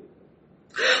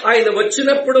 ఆయన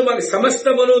వచ్చినప్పుడు మాకు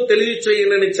సమస్తమును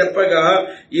తెలియచేయనని చెప్పగా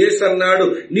యేసు అన్నాడు,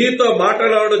 నీతో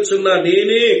మాట్లాడుచున్న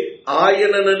నేనే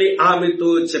ఆయననని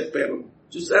ఆమెతో చెప్పాను.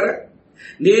 చూసారా,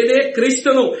 నేనే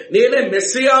క్రీస్తును, నేనే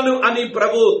మెస్సియాను అని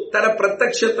ప్రభు తన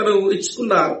ప్రత్యక్షతను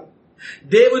ఇచ్చుకున్నారు.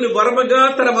 దేవుని వరముగా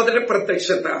తన మొదటి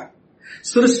ప్రత్యక్షత,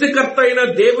 సృష్టికర్త అయిన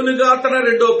దేవునిగా తన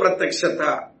రెండో ప్రత్యక్షత,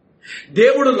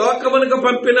 దేవుడు లోకమునకు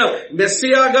పంపిన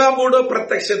మెస్సియాగా మూడో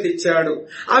ప్రత్యక్షత ఇచ్చాడు.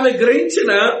 ఆమె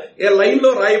గ్రహించిన లైన్ లో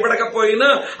రాయబడకపోయినా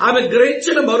ఆమె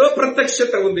గ్రహించిన మరో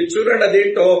ప్రత్యక్షత ఉంది. చూడండి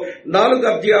అదేంటో,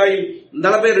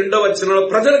 4:42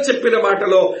 ప్రజలు చెప్పిన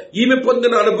మాటలో ఈమె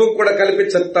పొందిన అనుభవం కూడా కలిపి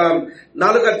చెప్తాను.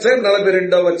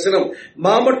 4:42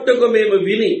 మా మట్టుకు మేము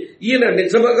విని ఈయన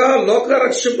నిజముగా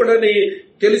లోకరక్షకుడని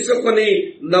తెలుసుకొని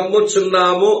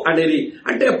నమ్ముచున్నాము అనేది.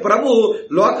 అంటే ప్రభు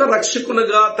లోక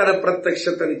రక్షకునిగా తన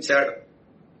ప్రత్యక్షతనిచ్చాడు.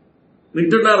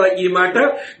 వింటున్నారా ఈ మాట?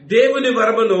 దేవుని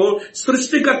వరమును,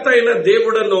 సృష్టికర్త అయిన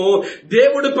దేవుడును,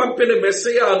 దేవుడు పంపిన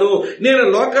మెస్సియాను, నేను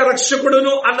లోక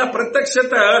రక్షకుడును అన్న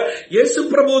ప్రత్యక్షత యేసు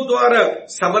ప్రభు ద్వారా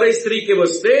సమరయ స్త్రీకి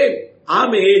వస్తే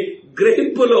ఆమె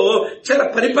గ్రహింపులో చాలా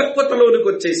పరిపక్వతలోనికి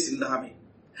వచ్చేసింది. ఆమె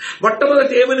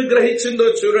మొట్టమొదటి ఏమని గ్రహించిందో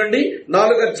చూడండి,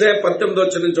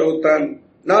 4:19 చదువుతాను.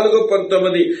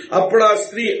 4:19 అప్పుడు ఆ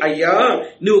స్త్రీ, అయ్యా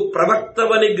నువ్వు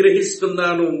ప్రవక్తవని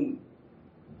గ్రహిస్తున్నాను.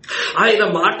 ఆయన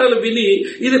మాటలు విని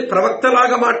ఇది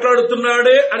ప్రవక్తలాగా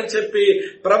మాట్లాడుతున్నాడే అని చెప్పి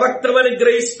ప్రవక్తవని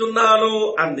గ్రహిస్తున్నాను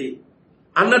అంది.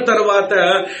 అన్న తర్వాత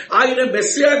ఆయన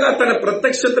మెస్సియాగా తన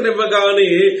ప్రత్యక్షతనివ్వగానే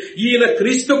ఈయన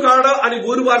క్రీస్తు కాడా అని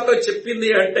ఊరి వారితో చెప్పింది.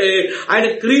 అంటే ఆయన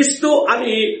క్రీస్తు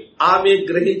అని ఆమె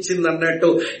గ్రహించింది అన్నట్టు.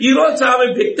 ఈ రోజు ఆమె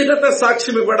వ్యక్తిగత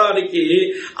సాక్ష్యం ఇవ్వడానికి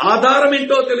ఆధారం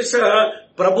ఏంటో తెలుసా?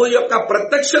 ప్రభు యొక్క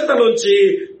ప్రత్యక్షత నుంచి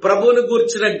ప్రభువును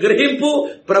గూర్చిన గ్రహింపు,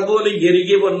 ప్రభువుని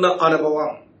ఎరిగి ఉన్న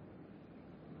అనుభవం.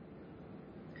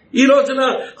 ఈ రోజున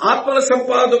ఆత్మల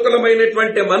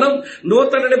సంపాదకులమైనటువంటి మనం,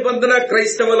 నూతన నిబంధన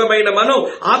క్రైస్తవులమైన మనం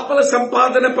ఆత్మల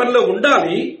సంపాదన పనిలో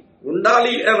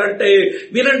ఉండాలి అని అంటే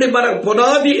వినండి, మన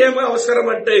పునాది ఏమో అవసరం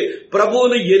అంటే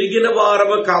ప్రభువును ఎరిగిన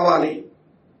వారము కావాలి.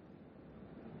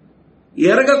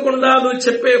 ఎరగకుండా నువ్వు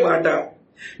చెప్పే మాట,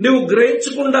 నువ్వు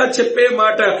గ్రహించకుండా చెప్పే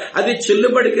మాట అది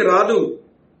చెల్లుబడికి రాదు.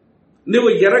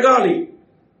 నువ్వు ఎరగాలి.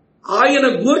 ఆయన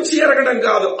గూర్చి ఎరగడం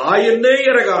కాదు, ఆయన్నే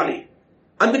ఎరగాలి.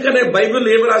 అందుకనే బైబిల్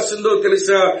ఏమి రాసిందో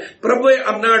తెలుసా? ప్రభు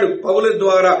అన్నాడు పౌలు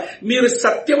ద్వారా, మీరు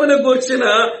సత్యమును గూర్చిన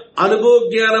అనుభవ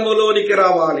జ్ఞానములోనికి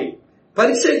రావాలి,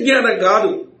 పరిచయ జ్ఞానం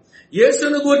కాదు.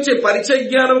 యేసును గూర్చి పరిచయ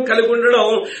జ్ఞానం కలిగి ఉండడం,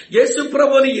 యేసు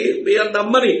ప్రభుని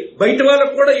నమ్మని బయట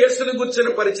వాళ్ళకు కూడా యేసును గూర్చిన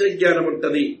పరిచయ జ్ఞానం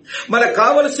ఉంటది. మనకు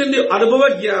కావలసింది అనుభవ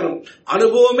జ్ఞానం.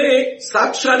 అనుభవమే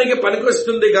సాక్ష్యానికి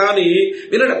పనికొస్తుంది గాని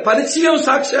వినడం పరిచయం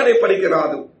సాక్ష్యానికి పనికి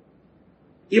రాదు.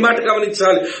 ఈ మాట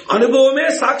గమనించాలి. అనుభవమే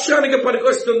సాక్ష్యానికి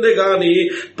పనికొస్తుంది గాని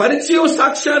పరిచయం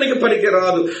సాక్ష్యానికి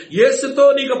పనికిరాదు. యేసుతో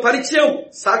నీకు పరిచయం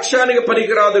సాక్ష్యానికి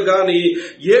పనికిరాదు గాని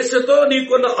యేసుతో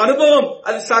నీకున్న అనుభవం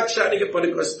అది సాక్ష్యానికి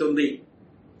పనికొస్తుంది.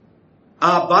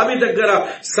 ఆ బావి దగ్గర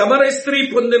సమరయ స్త్రీ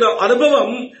పొందిన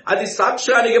అనుభవం అది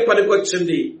సాక్ష్యానికి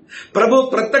పనికొచ్చింది. ప్రభు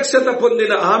ప్రత్యక్షత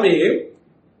పొందిన ఆమె,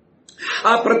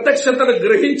 ఆ ప్రత్యక్షతను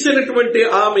గ్రహించినటువంటి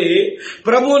ఆమె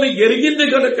ప్రభువుని ఎరిగింది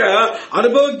గనుక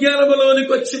అనుభవ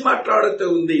జ్ఞానములోనికి వచ్చి మాట్లాడుతూ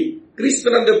ఉంది.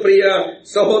 క్రీస్తునందు ప్రియ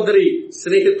సహోదరి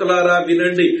స్నేహితులారా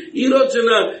వినండి, ఈ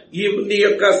రోజున నీ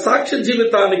యొక్క సాక్ష్య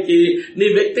జీవితానికి, నీ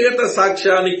వ్యక్తిగత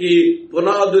సాక్ష్యానికి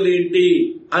పునాదులేంటి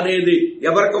అనేది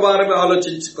ఎవరికి వారమే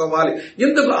ఆలోచించుకోవాలి.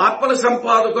 ఎందుకు ఆత్మల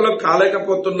సంపాదకులు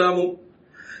కాలేకపోతున్నాము?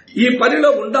 ఈ పనిలో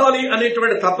ఉండాలి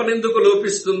అనేటువంటి తపనెందుకు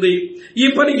లోపిస్తుంది? ఈ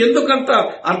పని ఎందుకంత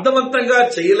అర్థవంతంగా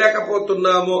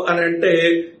చేయలేకపోతున్నాము అని అంటే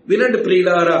వినండి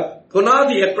ప్రియులారా,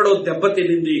 పునాది ఎక్కడో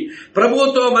దెబ్బతినింది.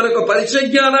 ప్రభువుతో మనకు పరిచయ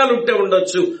జ్ఞానాలు ఉంటే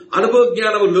ఉండొచ్చు, అనుభవ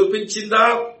జ్ఞానం లోపించిందా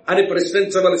అని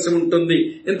ప్రశ్నించవలసి ఉంటుంది.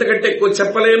 ఎంతకంటే ఎక్కువ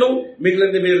చెప్పలేను,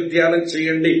 మిగిలింది మీరు ధ్యానం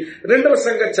చేయండి. రెండవ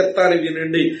సంగతి చెప్తాను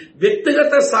వినండి.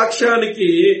 వ్యక్తిగత సాక్ష్యానికి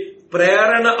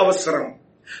ప్రేరణ అవసరం.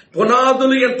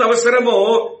 పునాదులు ఎంత అవసరమో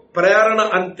ప్రేరణ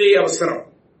అంతే అవసరం.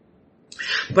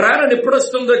 ప్రేరణ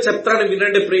ఎప్పుడొస్తుందో చెప్తాను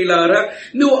వినండి ప్రియులారా.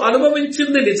 నువ్వు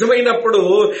అనుభవించింది నిజమైనప్పుడు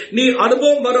నీ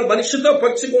అనుభవం మరో మనిషితో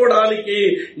పంచుకోవడానికి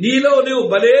నీలో నువ్వు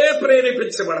భలే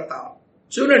ప్రేరేపించబడతావు.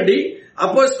 చూడండి,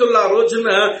 అపోస్తలులు ఆ రోజున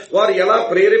వారు ఎలా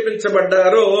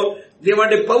ప్రేరేపించబడ్డారో,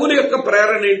 దేవాడి పౌలు యొక్క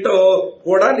ప్రేరణ ఏంటో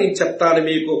కూడా నేను చెప్తాను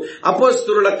మీకు.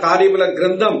 అపోస్తలుల కార్యముల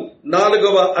గ్రంథం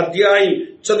 4వ అధ్యాయం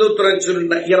చదువుతున్న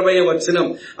చూడండి, 20వ వచనం.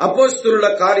 అపోస్తలుల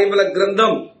కార్యముల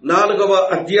గ్రంథం 4వ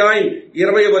అధ్యాయం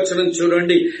 20వ వచనం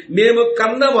చూడండి. మేము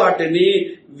కన్న వాటిని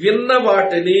విన్న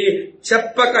వాటిని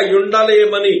చెప్పక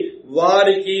ఉండలేమని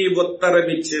వారికి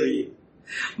ఉత్తరమిచ్చిరి.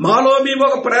 మాలో మేము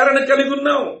ఒక ప్రేరణ కలిగి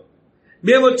ఉన్నాం.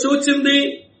 మేము చూచింది,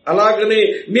 అలాగనే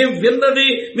మేము విన్నది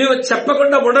మేము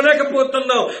చెప్పకుండా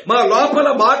ఉండలేకపోతున్నాం. మా లోపల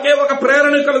మాకే ఒక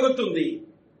ప్రేరణ కలుగుతుంది.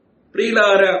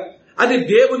 ప్రియులారా, అది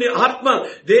దేవుని ఆత్మ,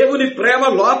 దేవుని ప్రేమ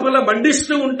లోపల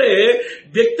మండిస్తూ ఉంటే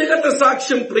వ్యక్తిగత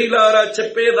సాక్ష్యం ప్రియులారా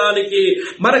చెప్పేదానికి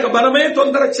మనమే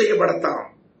తొందర చేయబడతాం.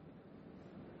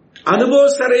 అనుభవం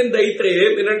సరైనదైతే,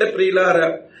 వినండి ప్రియులారా,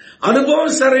 అనుభవం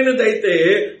సరైనదైతే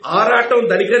ఆరాటం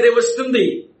దనికదే వస్తుంది.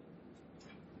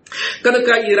 కనుక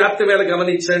ఈ రాత్రి వేళ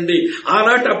గమనించండి,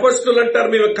 ఆనాటి అపోస్తలులు అంటారు,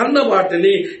 మేము కన్న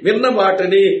వాటిని విన్న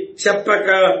వాటిని చెప్పక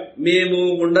మేము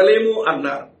ఉండలేము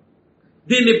అన్నారు.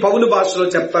 దీన్ని పౌలు భాషలో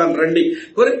చెప్తాను రండి.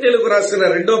 కొరింథీయులకు రాసిన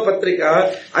 2వ పత్రిక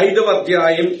 5వ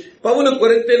అధ్యాయం. పౌలు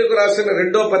కొరింథీయులకు రాసిన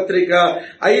 2వ పత్రిక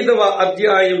 5వ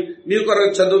అధ్యాయం మీ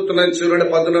కొరకు చదువుతున్నాను చూడండి,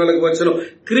 14వ వచనం.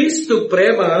 క్రీస్తు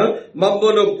ప్రేమ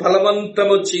మమ్మును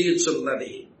బలవంతము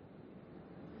చేయుచున్నది.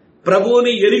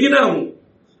 ప్రభువుని ఎరిగినాము,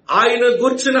 ఆయన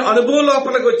గూర్చిన అనుభవం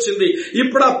లోపలికి వచ్చింది.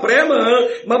 ఇప్పుడు ఆ ప్రేమ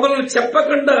మమ్మల్ని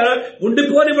చెప్పకుండా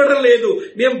ఉండిపోనివ్వడం లేదు,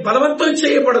 మేము బలవంతం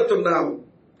చేయబడుతున్నాము.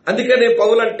 అందుకనే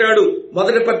పౌలు అంటాడు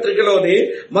మొదటి పత్రికలోని,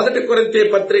 1 కొరింథీ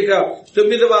పత్రిక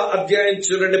 9వ అధ్యాయం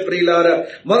చూడండి ప్రియులారా.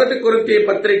 1 కొరింథీ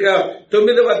పత్రిక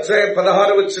 9వ అధ్యాయం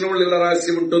 16వ వచనంలో ఇలా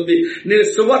రాసి ఉంటుంది, నేను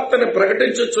సువార్తను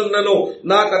ప్రకటించుచున్నను,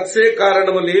 నాకు అతిశయ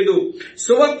కారణము లేదు.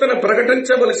 సువార్తను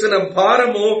ప్రకటించవలసిన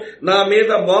భారము నా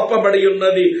మీద మోపబడి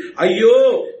ఉన్నది. అయ్యో,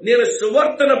 నేను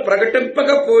సువార్తను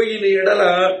ప్రకటింపకపోయిన ఎడల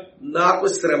నాకు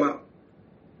శ్రమ.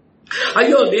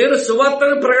 అయ్యో, నేను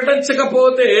సువార్తను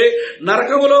ప్రకటించకపోతే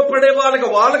నరకములో పడే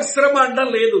వాళ్ళకి శ్రమ అనడం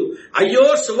లేదు. అయ్యో,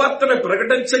 సువార్తను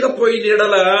ప్రకటించకపోయిన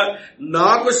ఎడల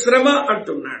నాకు శ్రమ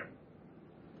అంటున్నాడు.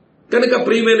 కనుక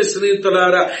ప్రియమైన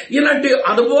స్నేహితులారా, ఇలాంటి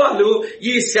అనుభవాలు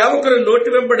ఈ సేవకుల నోటి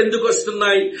వెంబడి ఎందుకు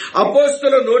వస్తున్నాయి,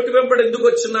 అపోస్తలుల నోటి వెంబడి ఎందుకు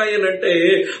వచ్చినాయి అంటే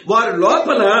వారి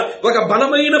లోపల ఒక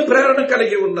బలమైన ప్రేరణ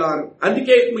కలిగి ఉన్నారు.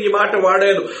 అందుకే ఈ మాట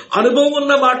వాడాను. అనుభవం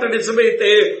ఉన్న మాట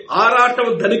నిజమైతే ఆరాటం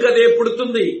దనికదే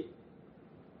పుడుతుంది.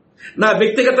 నా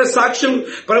వ్యక్తిగత సాక్ష్యం,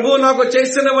 ప్రభువు నాకు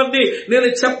చేసినవన్నీ నేను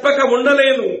చెప్పక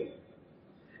ఉండలేను.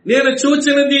 నేను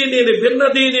చూచినది, నేను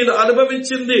విన్నది, నేను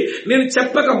అనుభవించింది నేను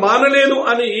చెప్పక మానలేను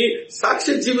అని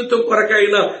సాక్ష్య జీవితం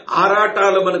కొరకైన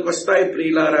ఆరాటాలు మనకు వస్తాయి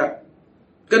ప్రియులారా.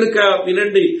 కనుక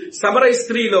వినండి, సమరయ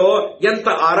స్త్రీలో ఎంత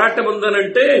ఆరాటం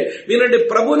ఉందనంటే వినండి,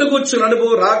 ప్రభువుని కూర్చుని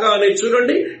అనుభవం రాగానే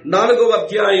చూడండి, 4వ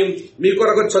అధ్యాయం మీ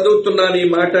కొరకు చదువుతున్నాను ఈ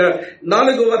మాట.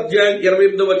 4వ అధ్యాయం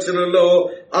 28వ వచనంలో,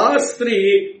 ఆ స్త్రీ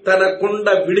తన కుండ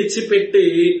విడిచిపెట్టి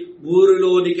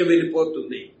ఊరిలోనికి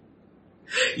వెళ్ళిపోతుంది.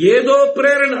 ఏదో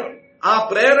ప్రేరణ, ఆ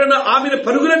ప్రేరణ ఆమెను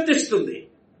పరుగులెత్తిస్తుంది.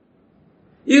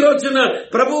 ఈ రోజున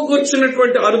ప్రభువు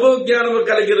కూర్చున్నటువంటి అనుభవ జ్ఞానం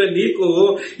కలిగిన నీకు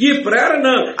ఈ ప్రేరణ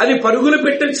అది పరుగులు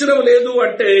పెట్టించడం లేదు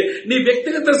అంటే నీ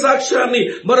వ్యక్తిగత సాక్ష్యాన్ని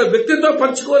మరో వ్యక్తితో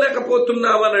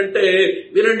పంచుకోలేకపోతున్నావనంటే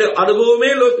వినండి,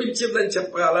 అనుభవమే లోపించిందని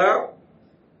చెప్పాలా?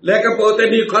 లేకపోతే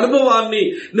నీకు అనుభవాన్ని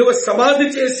నువ్వు సమాధి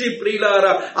చేసి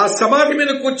ప్రియులారా ఆ సమాధి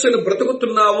మీద కూర్చొని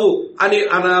బ్రతుకుతున్నావు అని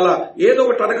అనాలా? ఏదో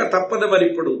ఒకటి అనక తప్పదు. మరి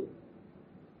ఇప్పుడు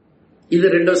ఇది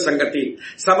రెండో సంగతి.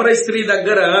 సమరయ స్త్రీ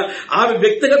దగ్గర ఆమె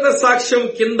వ్యక్తిగత సాక్ష్యం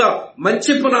కింద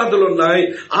మంచి పునాదులున్నాయి.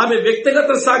 ఆమె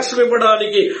వ్యక్తిగత సాక్ష్యం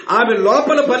ఇవ్వడానికి ఆమె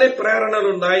లోపల భలే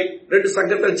ప్రేరణలున్నాయి. 2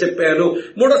 సంగతులు చెప్పాను.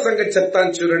 3వ సంగతి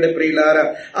చెప్తాను చూడండి ప్రియులారా.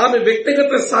 ఆమె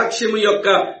వ్యక్తిగత సాక్ష్యం యొక్క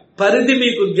పరిధి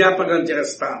మీకు జ్ఞాపకం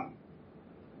చేస్తాను.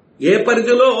 ఏ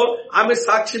పరిధిలో ఆమె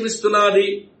సాక్ష్యం ఇస్తున్నది?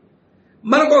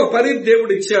 మనకు ఒక పరిధి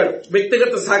దేవుడు ఇచ్చాడు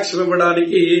వ్యక్తిగత సాక్ష్యం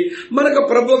ఇవ్వడానికి. మనకు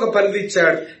ప్రభు ఒక పరిధి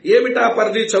ఇచ్చాడు. ఏమిటా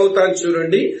పరిధి? చదువుతాను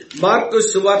చూడండి. మార్కు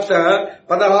సువార్త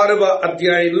 16వ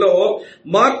అధ్యాయంలో,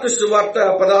 మార్కు సువార్త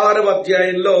 16వ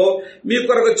అధ్యాయంలో మీ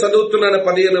కొరకు చదువుతున్నాను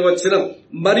 15వ వచనం.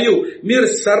 మరియు మీరు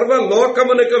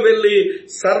సర్వలోకమునకు వెళ్లి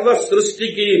సర్వ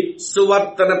సృష్టికి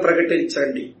సువార్తను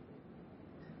ప్రకటించండి.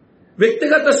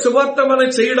 వ్యక్తిగత సువార్త మనం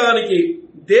చేయడానికి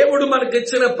దేవుడు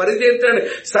మనకిచ్చిన పరిధి ఏంటంటే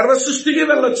సర్వ సృష్టికి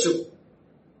వెళ్ళొచ్చు.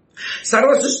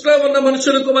 సర్వ సృష్టిలో ఉన్న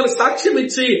మనుషులకు మన సాక్ష్యం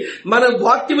ఇచ్చి మన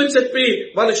వాక్యం చెప్పి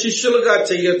వాళ్ళ శిష్యులుగా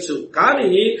చెయ్యొచ్చు.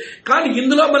 కానీ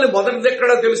ఇందులో మన మొదటిది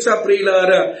ఎక్కడా తెలుసా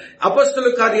ప్రియులారా?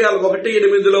 అపొస్తలుల కార్యాలు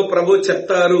 1:8 ప్రభు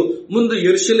చెప్తారు, ముందు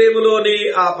యెరూషలేములోనే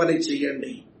ఆ పని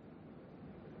చెయ్యండి.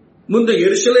 ముందు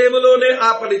యెరూషలేములోనే ఆ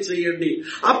పని చేయండి.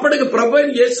 అప్పటికి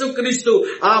ప్రభువైన యేసుక్రీస్తు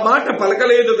ఆ మాట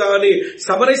పలకలేదు గాని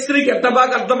సమరయ స్త్రీకి ఎంత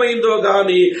బాగా అర్థమైందో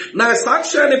గాని, నా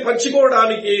సాక్ష్యాన్ని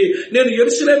పంచుకోవడానికి నేను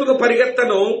యెరూషలేముకు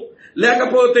పరిగెత్తను,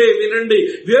 లేకపోతే వినండి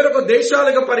వేరొక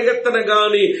దేశాలకు పరిగెత్తన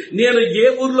గాని, నేను ఏ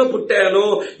ఊర్లో పుట్టానో,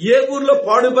 ఏ ఊర్లో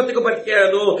పాడు బతుకు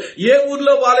బతికానో, ఏ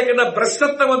ఊర్లో వాళ్ళకి నా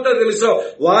భ్రష్టత్వం అంతా తెలుసో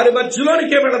వారి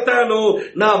మధ్యలోనికే వెళతాను,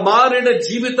 నా మారిన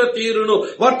జీవిత తీరును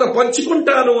వారితో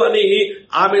పంచుకుంటాను అని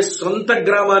ఆమె సొంత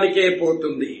గ్రామానికే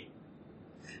పోతుంది.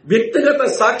 వ్యక్తిగత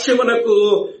సాక్ష్యమునకు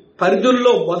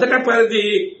పరిధుల్లో మొదట పరిధి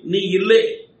నీ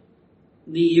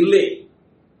ఇల్లే.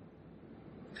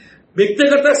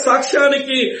 వ్యక్తిగత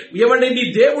సాక్ష్యానికి ఏమండి నీ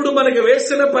దేవుడు మనకి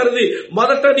వేసిన పరిధి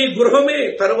మొదట నీ గృహమే,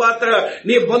 తరువాత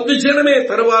నీ బంధుజనమే,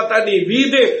 తరువాత నీ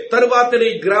వీధే, తరువాత నీ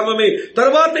గ్రామమే,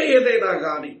 తరువాత ఏదైనా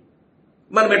గాని.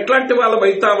 మనం ఎట్లాంటి వాళ్ళం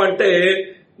అవుతామంటే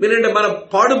వినండి, మన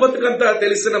పాడు బతుకంతా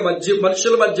తెలిసిన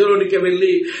మనుషుల మధ్యలోనికి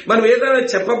వెళ్లి మనం ఏదైనా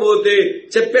చెప్పబోతే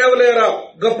చెప్పావులేరా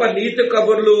గొప్ప నీతి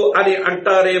కబుర్లు అని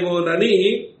అంటారేమోనని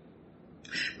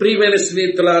ప్రియమైన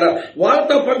స్నేహితులారా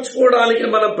వాళ్ళతో పంచుకోవడానికి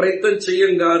మనం ప్రయత్నం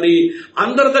చేయం గాని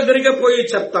అందరి దగ్గరికి పోయి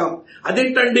చెప్తాం.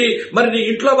 అదేంటండి మరి నీ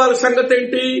ఇంట్లో వాళ్ళ సంగతి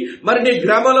ఏంటి, మరి నీ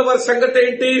గ్రామాల వాళ్ళ సంగతి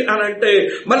ఏంటి అని అంటే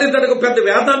మళ్ళీ దానికి పెద్ద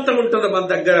వేదాంతం ఉంటుంది మన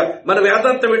దగ్గర. మన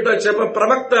వేదాంతం ఏంటో చెప్ప,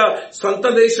 ప్రవక్త సొంత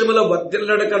దేశంలో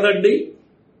వర్ధిల్లడు కదండి.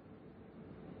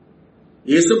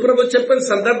 యేసుప్రభు చెప్పిన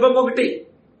సందర్భం ఒకటి,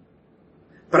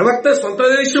 ప్రవక్త సొంత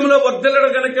దేశంలో వర్ధిల్లడు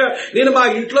గనక నేను మా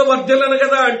ఇంట్లో వర్ధిల్లను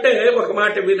కదా అంటే, ఒక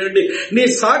మాట వినండి, నీ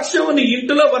సాక్ష్యం నీ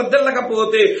ఇంటిలో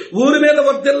వర్ధిల్లకపోతే ఊరి మీద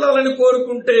వర్ధిల్లాలని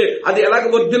కోరుకుంటే అది ఎలాగ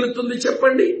వర్ధిల్లుతుంది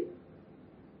చెప్పండి.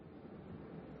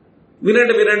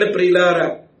 వినండి ప్రియులారా,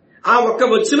 ఆ ఒక్క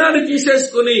వచనాన్ని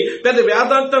తీసేసుకుని పెద్ద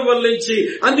వేదాంతం వల్లించి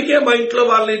అందుకే మా ఇంట్లో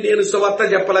వాళ్ళని నేను సువార్త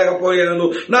చెప్పలేకపోయాను,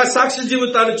 నా సాక్షి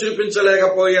జీవితాన్ని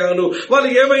చూపించలేకపోయాను, వాళ్ళు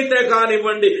ఏమైతే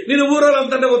కానివ్వండి నేను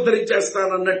ఊరోళ్ళందరినీ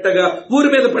ఉద్ధరించేస్తానన్నట్టుగా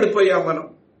ఊరి మీద పడిపోయాం మనం.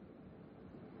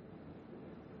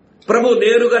 ప్రభు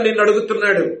నేరుగా నిన్ను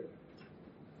అడుగుతున్నాడు,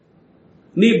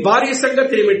 నీ భార్య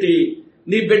సంగతి ఏమిటి,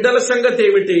 నీ బిడ్డల సంగతి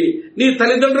ఏమిటి, నీ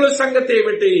తల్లిదండ్రుల సంగతి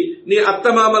ఏమిటి, నీ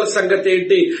అత్తమామల సంగతి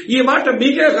ఏంటి. ఈ మాట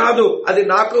మీకే కాదు అది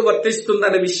నాకు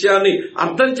వర్తిస్తుందనే విషయాన్ని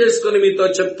అర్థం చేసుకుని మీతో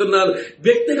చెప్తున్నాను.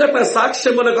 వ్యక్తిగత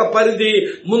సాక్ష్యమునకు పరిధి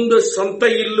ముందు సొంత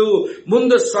ఇల్లు,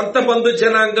 ముందు సొంత బంధు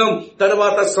జనాంగం,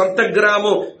 తరువాత సొంత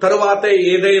గ్రామం, తరువాత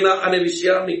ఏదైనా అనే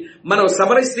విషయాన్ని మనం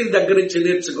సమరయ స్త్రీ దగ్గర నుంచి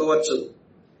నేర్చుకోవచ్చు.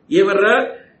 ఏమర్రా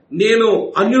నేను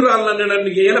అన్యురాళ్ళని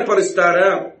నన్ను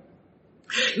ఏనపరుస్తారా,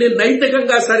 నేను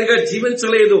నైతికంగా సరిగా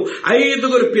జీవించలేదు,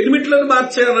 5 పెనిమిట్లను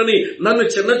మార్చానని నన్ను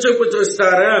చిన్న చూపు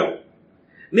చూస్తారా,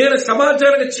 నేను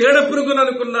సమాజానికి చీడ పురుగును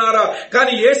అనుకున్నారా,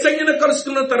 కానీ యేసయ్యను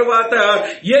కలుసుకున్న తర్వాత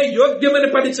ఏ యోగ్యమైన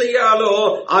పని చెయ్యాలో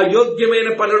ఆ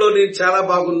యోగ్యమైన పనిలో నేను చాలా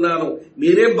బాగున్నాను,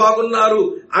 మీరేం బాగున్నారు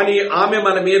అని ఆమె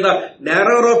మన మీద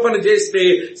నేరారోపణ చేస్తే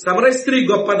సమరయ స్త్రీ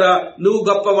గొప్పదా, నువ్వు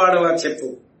గొప్పవాడవా చెప్పు.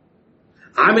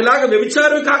 ఆమెలాగా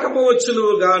వ్యభిచారం కాకపోవచ్చు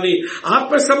నువ్వు గాని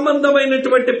ఆత్మ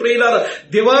సంబంధమైనటువంటి ప్రియులార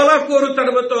దివాలా కోరు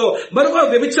తడమతో మరొక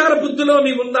వ్యభిచార బుద్ధిలో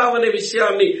నీవున్నావనే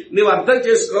విషయాన్ని నీవు అర్థం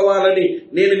చేసుకోవాలని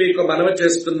నేను మీకు మనవి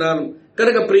చేస్తున్నాను.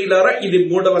 కనుక ప్రియులారా ఇది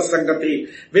 3వ సంగతి.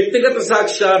 వ్యక్తిగత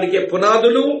సాక్ష్యానికి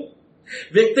పునాదులు,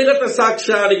 వ్యక్తిగత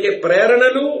సాక్ష్యానికి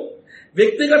ప్రేరణలు,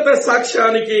 వ్యక్తిగత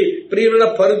సాక్ష్యానికి ప్రియుల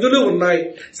పరిధులు ఉన్నాయి.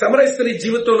 సమరయ స్త్రీ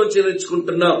జీవితం నుంచి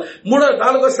నేర్చుకుంటున్నాం.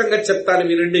 4వ సంగతి చెప్తాను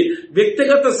వినండి.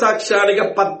 వ్యక్తిగత సాక్ష్యానికి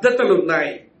పద్ధతులు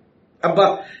ఉన్నాయి. అబ్బా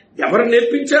ఎవరు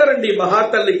నేర్పించారండి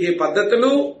మహాతల్లికి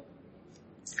పద్ధతులు?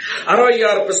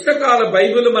 66 పుస్తకాల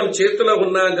బైబిల్ మన చేతిలో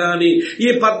ఉన్నా గాని ఈ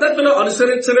పద్ధతులు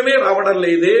అనుసరించడమే రావడం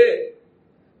లేదే.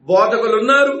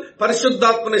 బోధకులున్నారు,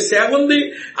 పరిశుద్ధాత్మని సేవ ఉంది,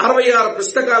 66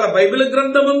 పుస్తకాల బైబిల్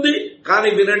గ్రంథం ఉంది. కానీ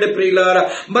వినండి ప్రియులారా,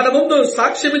 మన ముందు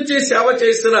సాక్ష్యమిచ్చే సేవ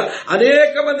చేసిన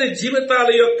అనేక మంది జీవితాల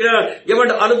యొక్క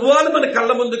ఏమంటే అనుభవాలు మన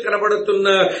కళ్ళ ముందు కనబడుతున్న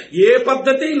ఏ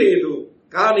పద్ధతి లేదు.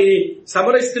 కానీ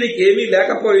సమరయ స్త్రీకి ఏమీ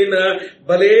లేకపోయినా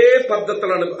భలే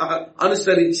పద్ధతులను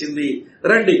అనుసరించింది.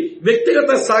 రండి వ్యక్తిగత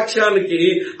సాక్ష్యానికి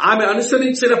ఆమె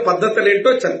అనుసరించిన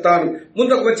పద్ధతులేంటో చెప్తాను.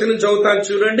 ముందొక వచనం చదువుతాను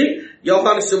చూడండి.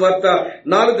 యోహాను సువార్త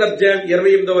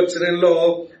 4:28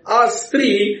 ఆ స్త్రీ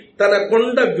తన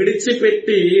కొండ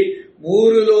విడిచిపెట్టి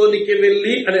ఊరిలోనికి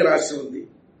వెళ్లి అని రాసి ఉంది.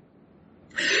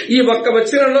 ఈ ఒక్క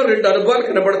వచనంలో 2 అనుభవాలు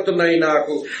కనబడుతున్నాయి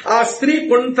నాకు. ఆ స్త్రీ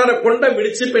తన కొండ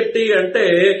విడిచిపెట్టి అంటే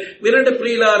వినండి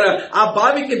ప్రియులారా, ఆ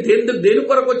బావికి దేని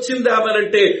కొరకు వచ్చింది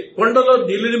ఆమెనంటే కొండలో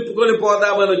నీళ్లు నింపుకొని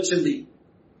పోదామని వచ్చింది,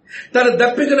 తన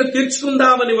దప్పికను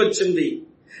తీర్చుకుందామని వచ్చింది.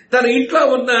 తన ఇంట్లో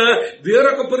ఉన్న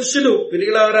వేరొక పురుషుడు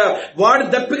ప్రియులారా వాడి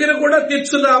దప్పికను కూడా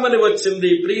తీర్చుదామని వచ్చింది.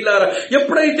 ప్రియులారా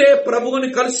ఎప్పుడైతే ప్రభువుని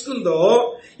కలుసుకుందో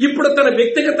ఇప్పుడు తన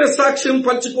వ్యక్తిగత సాక్ష్యం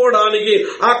పంచుకోవడానికి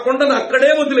ఆ కొండను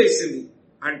అక్కడే వదిలేసింది.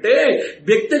 అంటే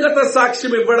వ్యక్తిగత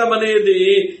సాక్ష్యం ఇవ్వడం అనేది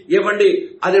ఏమండి,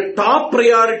 అది టాప్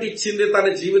ప్రయారిటీ ఇచ్చింది తన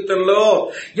జీవితంలో.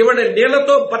 ఏమండి,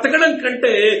 నీళ్లతో బతకడం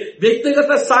కంటే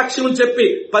వ్యక్తిగత సాక్ష్యం చెప్పి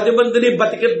 10 మందిని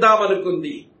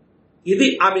బతికిద్దామనుకుంది. ఇది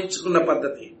ఆమె ఎంచుకున్న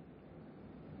పద్ధతి.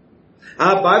 ఆ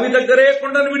బావి దగ్గరే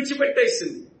కొండను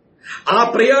విడిచిపెట్టేసింది, ఆ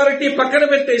ప్రయారిటీ పక్కన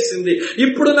పెట్టేసింది.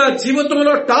 ఇప్పుడు నా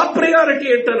జీవితంలో టాప్ ప్రయారిటీ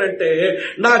ఏంటనంటే,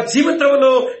 నా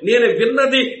జీవితంలో నేను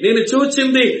విన్నది, నేను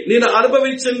చూచింది, నేను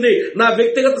అనుభవించింది, నా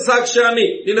వ్యక్తిగత సాక్ష్యాన్ని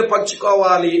నేను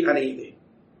పంచుకోవాలి అనేది.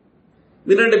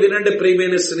 వినండి వినండి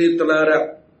ప్రియమైన స్నేహితులారా,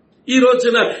 ఈ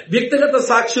రోజున వ్యక్తిగత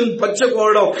సాక్ష్యం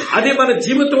పంచుకోవడం అది మన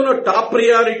జీవితంలో టాప్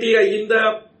ప్రయారిటీ అయ్యిందా?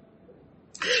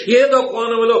 ఏదో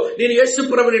కోణంలో నేను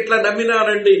యేసుప్రభుని ఇట్లా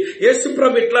నమ్మినానండి,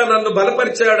 యేసుప్రభు ఇట్లా నన్ను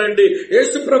బలపరిచాడండి,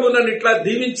 యేసుప్రభు నన్ను ఇట్లా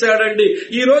దీవించాడండి,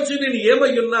 ఈ రోజు నేను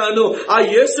ఏమై ఉన్నాను, ఆ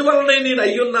యేసు వలనే నేను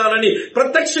అయ్యున్నానని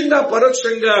ప్రత్యక్షంగా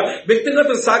పరోక్షంగా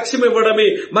వ్యక్తిగత సాక్ష్యం ఇవ్వడమే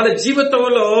మన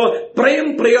జీవితంలో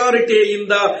ప్రయారిటీ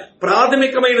అయిందా,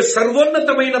 ప్రాథమికమైన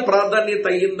సర్వోన్నతమైన ప్రాధాన్యత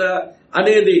అయిందా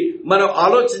అనేది మనం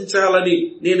ఆలోచించాలని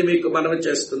నేను మీకు మనవి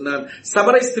చేస్తున్నాను.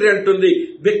 సమరయ స్త్రీ అంటుంది,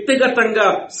 వ్యక్తిగతంగా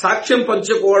సాక్ష్యం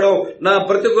పంచుకోవడం నా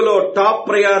బ్రతుకులో టాప్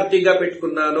ప్రయారిటీగా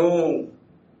పెట్టుకున్నాను.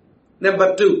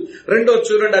 నెంబర్ 2, రెండో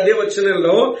చూడండి, అదే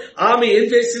వచనంలో ఆమె ఏం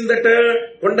చేసిందట?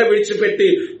 కొండ విడిచిపెట్టి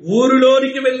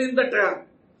ఊరిలోనికి వెళ్ళిందట.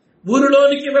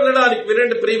 ఊరిలోనికి వెళ్ళడానికి,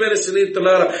 వినండి ప్రియమైన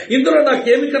స్నేహితులారా, ఇందులో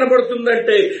నాకేమి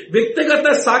కనబడుతుందంటే వ్యక్తిగత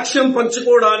సాక్ష్యం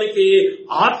పంచుకోవడానికి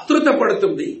ఆతృత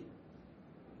పడుతుంది.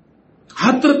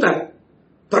 ఆతృత,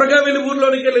 త్వరగా వెళ్ళి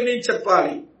ఊర్లోనికి వెళ్ళి నేను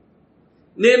చెప్పాలి.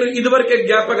 నేను ఇదివరకే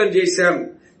జ్ఞాపకం చేశాను.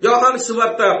 యోహాను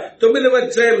సువార్త 9వ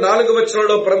అధ్యాయం 4వ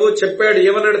వచనంలో ప్రభువు చెప్పాడు,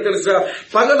 ఏమన్నాడు తెలుసా?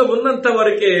 పగలు ఉన్నంత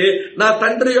వరకే నా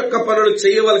తండ్రి యొక్క పనులు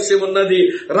చేయవలసి ఉన్నది,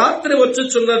 రాత్రి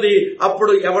వచ్చుచున్నది,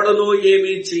 అప్పుడు ఎవడనూ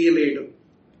ఏమీ చేయలేడు.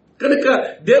 కనుక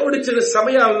దేవుడిచ్చిన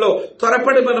సమయాల్లో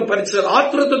త్వరపడి మనం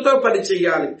ఆతృతతో పని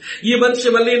చేయాలి. ఈ మనిషి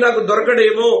మళ్ళీ నాకు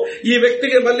దొరకడేమో, ఈ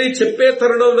వ్యక్తికి మళ్ళీ చెప్పే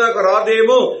తరుణం నాకు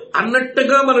రాదేమో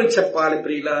అన్నట్టుగా మనం చెప్పాలి.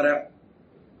 ప్రియులారా,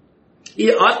 ఈ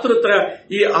ఆతృత,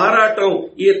 ఈ ఆరాటం,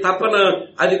 ఈ తపన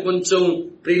అది కొంచెం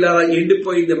ప్రియులారా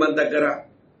ఎండిపోయింది మన దగ్గర.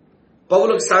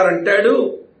 పౌలు ఒకసారి అంటాడు,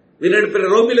 వినండి,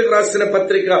 రోమీలకు రాసిన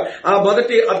పత్రిక ఆ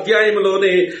మొదటి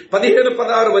అధ్యాయంలోనే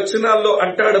 15-16 వచనాల్లో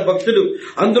అంటాడు భక్తుడు.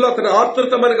 అందులో అతని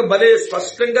ఆతృత మనకు భలే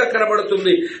స్పష్టంగా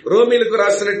కనబడుతుంది. రోమీలకు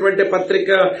రాసినటువంటి పత్రిక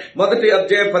మొదటి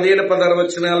అధ్యాయం 15-16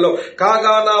 వచనాల్లో,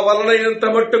 కాగా నా వలనైనంత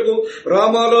మట్టుకు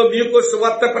రోమాలో మీకు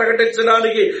సువార్త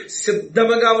ప్రకటించడానికి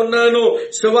సిద్ధంగా ఉన్నాను,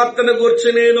 సువార్తను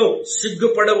గూర్చి నేను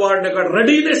సిగ్గుపడేవాడిని కాదు.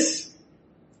 రెడీనెస్,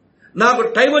 నాకు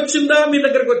టైం వచ్చిందా మీ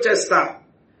దగ్గరకు వచ్చేస్తా,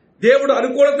 దేవుడు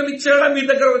అనుకూలతనిచ్చాడా మీ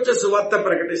దగ్గర వచ్చే సువార్త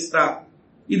ప్రకటిస్తా.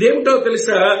 ఇదేమిటో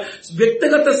తెలుసా?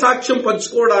 వ్యక్తిగత సాక్ష్యం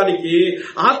పంచుకోవడానికి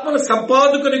ఆత్మల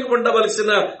సంపాదకునికి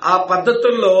ఉండవలసిన ఆ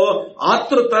పద్ధతుల్లో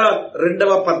ఆతృత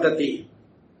రెండవ పద్ధతి.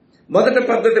 మొదటి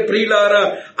పద్ధతి ప్రియులారా,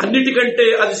 అన్నిటికంటే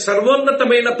అది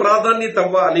సర్వోన్నతమైన ప్రాధాన్యత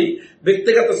అవ్వాలి,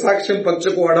 వ్యక్తిగత సాక్ష్యం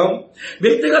పంచుకోవడం.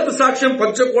 వ్యక్తిగత సాక్ష్యం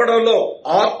పంచుకోవడంలో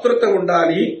ఆతృత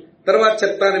ఉండాలి. తర్వాత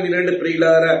చెప్తాను, వినండి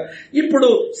ప్రియులారా. ఇప్పుడు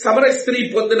సమరయ స్త్రీ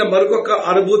పొందిన మరొక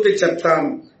అనుభూతి చెప్తాను.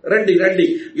 రండి రండి,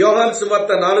 యోహాను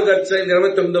సువార్త 4వ అధ్యాయం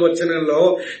 29వ వచనంలో,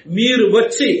 మీరు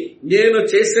వచ్చి నేను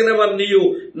చేసినవన్నీ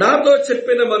నాతో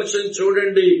చెప్పిన మనుషుని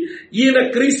చూడండి, ఈయన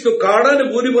క్రీస్తు కాడని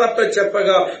ఊరి వార్త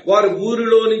చెప్పగా వారు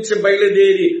ఊరిలో నుంచి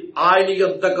బయలుదేరి ఆయన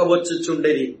యొద్దకు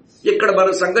వచ్చుచుండెరి. ఇక్కడ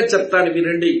మన సంగతి చెప్తాను,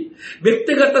 వినండి.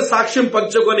 వ్యక్తిగత సాక్ష్యం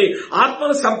పంచుకొని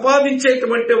ఆత్మను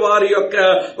సంపాదించేటువంటి వారి యొక్క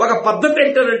ఒక పద్ధతి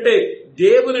ఏంటంటే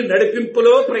దేవుని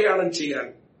నడిపింపులో ప్రయాణం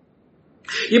చేయాలి.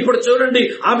 ఇప్పుడు చూడండి,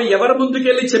 ఆమె ఎవరి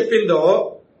ముందుకెళ్లి చెప్పిందో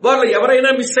వాళ్ళు ఎవరైనా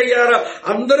మిస్ అయ్యారా?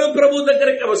 అందరూ ప్రభు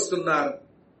దగ్గరికి వస్తున్నారు.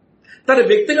 తన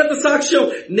వ్యక్తిగత సాక్ష్యం,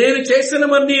 నేను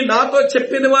చేసినవన్నీ నాతో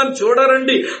చెప్పినవని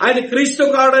చూడరండి, ఆయన క్రీస్తు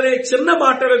కాడనే చిన్న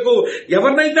మాటలకు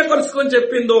ఎవరినైతే కలుసుకొని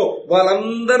చెప్పిందో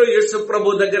వాళ్ళందరూ యేసు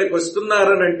ప్రభు దగ్గరికి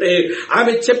వస్తున్నారనంటే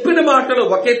ఆమె చెప్పిన మాటలు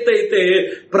ఒక ఎత్తు అయితే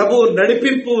ప్రభు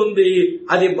నడిపింపు ఉంది,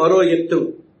 అది మరో ఎత్తు.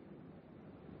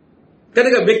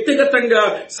 కనుక వ్యక్తిగతంగా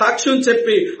సాక్ష్యం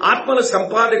చెప్పి ఆత్మల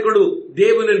సంపాదకుడు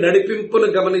దేవుని నడిపింపును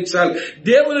గమనించాలి.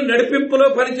 దేవుని నడిపింపులో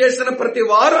పనిచేసిన ప్రతి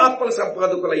వారు ఆత్మల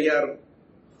సంపాదకులయ్యారు.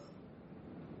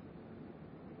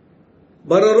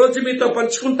 మరో రోజు మీతో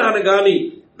పంచుకుంటాను గాని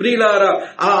ప్రియులారా,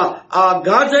 ఆ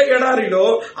గాజా ఎడారిలో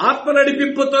ఆత్మ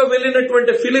నడిపింపుతో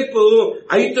వెళ్లినటువంటి ఫిలిప్పు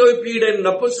ఐథియోపియుడైన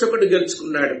నపుంసకుడు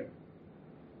గెలుచుకున్నాడు.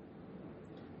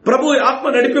 ప్రభు ఆత్మ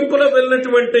నడిపింపులో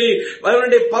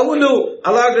వెళ్ళినటువంటి పౌలు,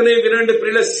 అలాగనే వినండి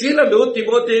ప్రియుల శీలలు,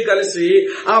 తిమోతి కలిసి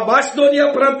ఆ మాసిదోనియా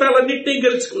ప్రాంతాలన్నింటినీ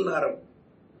గెలుచుకున్నారు.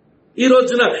 ఈ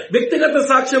రోజున వ్యక్తిగత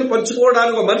సాక్ష్యం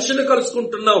పంచుకోవడానికి ఒక మనిషిని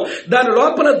కలుసుకుంటున్నాం. దాని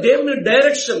లోపల దేవుని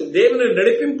డైరెక్షన్, దేవుని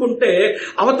నడిపింపు ఉంటే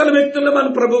అవతల వ్యక్తులను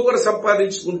మనం ప్రభు కూడా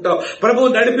సంపాదించుకుంటాం. ప్రభు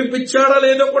నడిపించాడా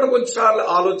లేదో కూడా కొంచెంసార్లు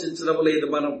ఆలోచించడం లేదు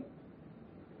మనం.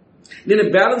 నేను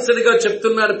బ్యాలెన్స్డ్ గా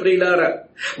చెప్తున్నాను ప్రియులారా.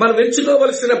 మనం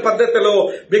ఎంచుకోవలసిన పద్ధతిలో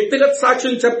వ్యక్తిగత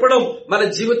సాక్ష్యం చెప్పడం మన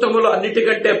జీవితంలో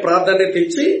అన్నిటికంటే ప్రాధాన్యత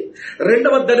ఇచ్చి,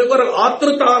 రెండవ దాని కొరకు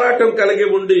ఆతృత ఆరాటం కలిగి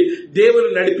ఉండి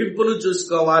దేవుని నడిపింపును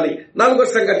చూసుకోవాలి. 4వ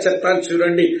సంగతి చెప్తాను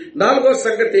చూడండి. 4వ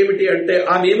సంగతి ఏమిటి అంటే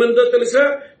ఆమె ఏమందో తెలుసా?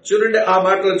 చూడండి, ఆ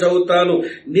మాటలు చదువుతాను.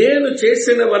 నేను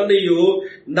చేసినవన్నీ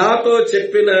నాతో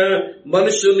చెప్పిన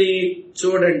మనుషుని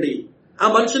చూడండి. ఆ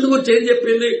మనుషుని గురించి ఏం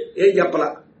చెప్పింది? ఏం చెప్పలా.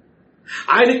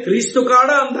 ఆయన క్రీస్తు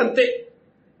కాడా అందంతే.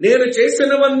 నేను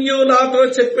చేసినవన్నీ నాతో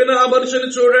చెప్పిన ఆ మనుషుని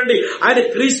చూడండి, ఆయన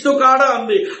క్రీస్తు కాడా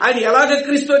అంది. ఆయన ఎలాగ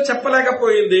క్రీస్తు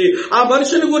చెప్పలేకపోయింది. ఆ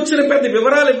మనుషుని గురించిన పెద్ద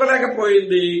వివరాలు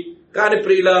ఇవ్వలేకపోయింది. కానీ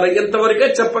ప్రియులారా, ఎంతవరకే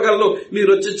చెప్పగలను, మీరు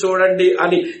వచ్చి చూడండి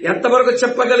అని ఎంతవరకు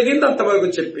చెప్పగలిగింది అంతవరకు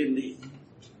చెప్పింది.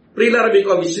 ప్రియులారా, మీకు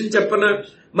ఆ విషయం చెప్పనా?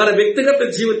 మన వ్యక్తిగత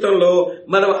జీవితంలో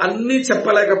మనం అన్ని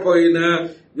చెప్పలేకపోయినా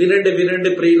వినండి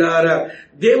ప్రియులారా,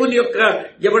 దేవుని యొక్క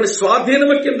ఎవరి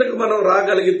స్వాధీనము కిందకు మనం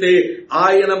రాగలిగితే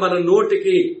ఆయన మన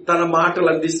నోటికి తన మాటలు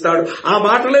అందిస్తాడు. ఆ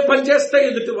మాటలే పనిచేస్తాయి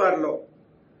ఎదుటి వారిలో.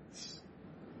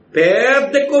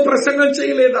 పెద్ద ఎక్కువ ప్రసంగం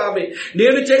చేయలేదు ఆమె.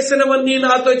 నేను చేసినవన్నీ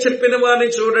నాతో చెప్పినవని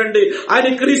చూడండి,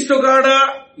 ఆయన క్రీస్తుగాడా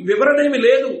వివరణేమి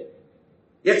లేదు,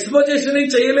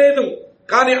 ఎక్స్పోజిషన్ చేయలేదు.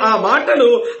 కానీ ఆ మాటలు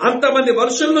అంతమంది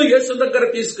మనుషులను యేసు దగ్గర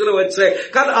తీసుకుని వచ్చాయి.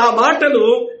 కానీ ఆ మాటలు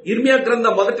ఇర్మియా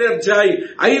గ్రంథం 1వ అధ్యాయం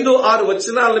 5-6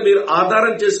 వచనాలను మీరు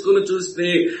ఆధారం చేసుకుని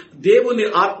చూస్తే దేవుని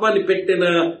ఆత్మని పెట్టిన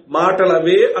మాటలు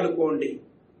అవే అనుకోండి.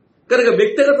 కనుక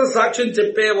వ్యక్తిగత సాక్ష్యం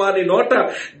చెప్పే వారి నోట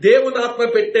దేవుని ఆత్మ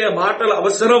పెట్టే మాటలు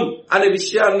అవసరం అనే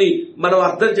విషయాన్ని మనం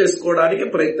అర్థం చేసుకోవడానికి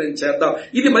ప్రయత్నం చేద్దాం.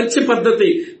 ఇది మంచి పద్ధతి.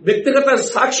 వ్యక్తిగత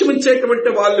సాక్ష్యం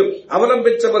ఇచ్చేటువంటి వాళ్ళు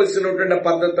అవలంబించవలసినటువంటి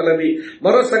పద్ధతులవి.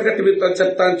 మరో సంగతి మీతో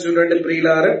చెప్తాను చూడండి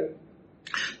ప్రియులారా.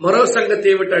 మరో సంగతి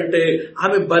ఏమిటంటే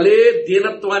ఆమె భలే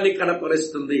దీనత్వాన్ని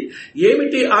కనపరుస్తుంది.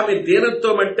 ఏమిటి ఆమె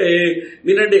దీనత్వం అంటే?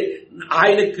 వినండి,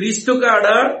 ఆయన క్రీస్తు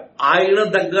కాడా, ఆయన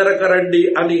దగ్గరకు రండి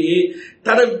అని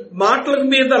తన మాటల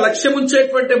మీద లక్ష్యం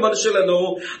ఉంచేటువంటి మనుషులను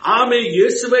ఆమె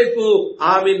యేసు వైపు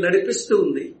ఆమె నడిపిస్తూ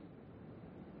ఉంది.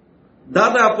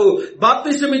 దాదాపు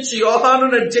బాప్తిసం ఇచ్చి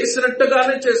యోహాను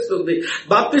చేసినట్టుగానే చేస్తుంది.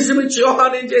 బాప్తిసం ఇచ్చి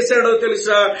యోహాను ఏం చేశాడో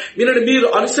తెలుసా? వినండి, మీరు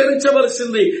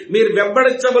అనుసరించవలసింది, మీరు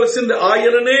వెంబడించవలసింది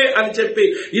ఆయననే అని చెప్పి,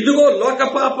 ఇదిగో లోక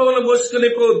పాపములు మోసుకుని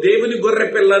దేవుని గొర్రె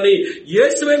పిల్లని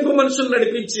యేసు వైపు మనుషులు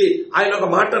నడిపించి ఆయన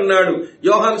ఒక మాట అన్నాడు.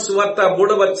 యోహాను సువార్త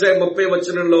 3వ అధ్యాయం 30వ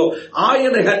వచనంలో,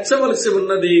 ఆయన హెచ్చవలసి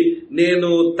ఉన్నది,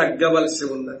 నేను తగ్గవలసి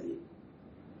ఉన్నది.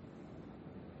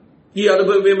 ఈ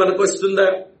అనుభవమే మనకు వస్తుందా?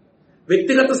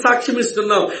 వ్యక్తిగత సాక్ష్యం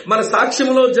ఇస్తున్నాం. మన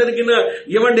సాక్ష్యంలో జరిగిన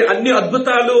అన్ని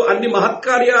అద్భుతాలు, అన్ని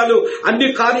మహత్కార్యాలు, అన్ని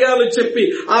కార్యాలు చెప్పి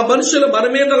ఆ మనుషులు మన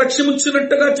మీద లక్ష్యం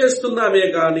ఉంచినట్టుగా చేస్తున్నామే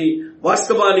గాని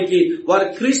వాస్తవానికి వారు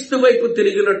క్రీస్తు వైపు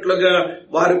తిరిగినట్లుగా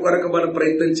వారి కొరకు మనం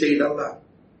ప్రయత్నం చేయడంలా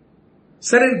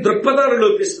సరైన దృక్పథాలు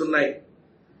లోపిస్తున్నాయి.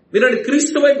 వినండి,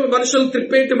 క్రీస్తు వైపు మనుషులు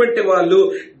తిప్పేటువంటి వాళ్ళు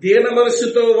దీన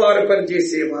మనసుతో వారు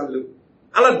పనిచేసే వాళ్ళు.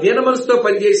 అలా దీన మనసుతో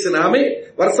పనిచేసిన ఆమె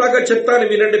వరుసగా చెప్తాను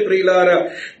వినండి ప్రియులారా.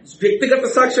 వ్యక్తిగత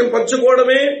సాక్ష్యం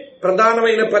పంచుకోవడమే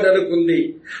ప్రధానమైన పని అనుకుంది.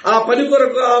 ఆ పని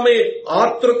కొరకు ఆమె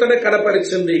ఆతృతను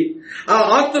కనపరిచింది. ఆ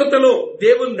ఆతృతలో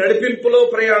దేవుని నడిపింపులో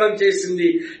ప్రయాణం చేసింది.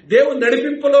 దేవుని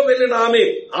నడిపింపులో వెళ్లిన ఆమె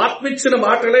ఆత్మిచ్చిన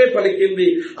మాటలే పలికింది.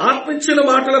 ఆత్మిచ్చిన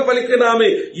మాటలు పలికిన ఆమె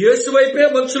యేసు వైపే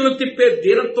మనుషులను తిప్పే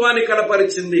దీనత్వాన్ని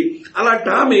కనపరిచింది. అలాంటి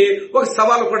ఆమె ఒక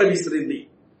సవాలు కూడా విసిరింది.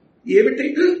 ఏమిటి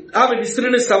ఆమె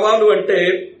విసిరిన సవాలు అంటే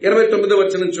 29వ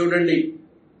వచనం చూడండి.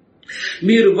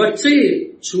 మీరు వచ్చి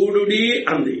చూడుడి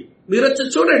అంది. మీరు వచ్చి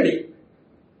చూడండి.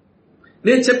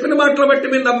 నేను చెప్పిన మాటలు బట్టి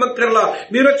మీరు నమ్మక్కర్లా,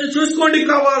 మీరు వచ్చి చూసుకోండి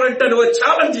కావాలంటే అని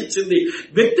ఛాలెంజ్ ఇచ్చింది.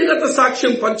 వ్యక్తిగత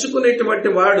సాక్ష్యం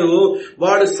పంచుకునేటువంటి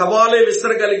వాడు సవాలే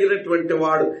విసరగలిగినటువంటి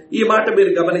వాడు. ఈ మాట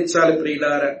మీరు గమనించాలి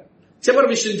ప్రియులారా. చివరి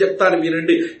విషయం చెప్తాను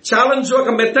వినండి. ఛాలెంజ్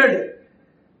ఒక మెథడ్.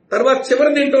 తర్వాత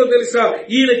చివరిది ఏంటో తెలుసా?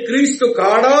 ఈయన క్రీస్తు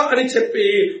కాడా అని చెప్పి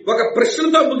ఒక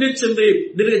ప్రశ్నతో ముగించింది.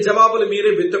 దీనికి జవాబులు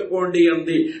మీరే వెతుక్కోండి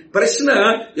అంది. ప్రశ్న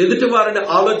ఎదుటి వారిని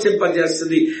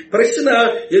ఆలోచింపజేస్తుంది. ప్రశ్న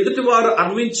ఎదుటివారు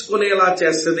అన్వించుకునేలా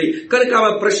చేస్తుంది. కనుక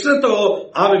ఆమె ప్రశ్నతో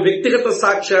ఆమె వ్యక్తిగత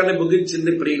సాక్ష్యాన్ని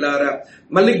ముగించింది ప్రియులారా.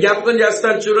 మళ్ళీ జ్ఞాపకం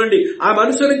చేస్తాను చూడండి. ఆమె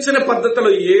అనుసరించిన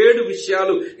పద్ధతిలో 7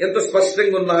 విషయాలు ఎంత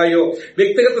స్పష్టంగా ఉన్నాయో.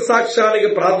 వ్యక్తిగత సాక్ష్యానికి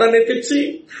ప్రాధాన్యత ఇచ్చి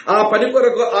ఆ పని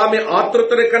కొరకు ఆమె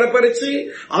ఆతృతను కనపరిచి,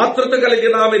 ఆతృత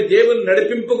కలిగిన ఆమె దేవుని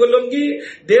నడిపింపుకు లొంగి,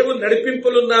 దేవుని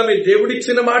నడిపింపులున్న ఆమె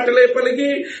దేవుడిచ్చిన మాటలే పలికి,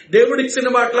 దేవుడిచ్చిన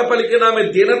మాటల పలికిన ఆమె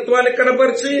దీనత్వాన్ని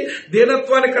కనపరిచి,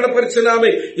 దీనత్వాన్ని కనపరిచిన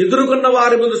ఆమె ఎదుర్కొన్న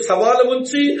వారి ముందు సవాలు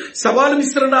ఉంచి, సవాలు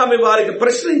విసిరిన ఆమె వారికి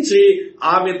ప్రశ్నించి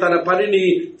ఆమె తన పనిని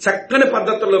చక్కని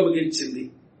పద్ధతిలో ముగించింది.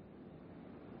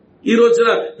 ఈ రోజున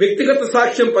వ్యక్తిగత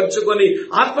సాక్ష్యం పంచుకొని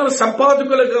ఆత్మల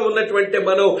సంపాదకులుగా ఉన్నటువంటి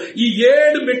మనం ఈ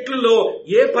 7 మెట్లలో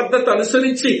ఏ పద్ధతి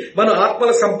అనుసరించి మనం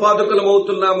ఆత్మల సంపాదకులం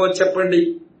అవుతున్నామో చెప్పండి.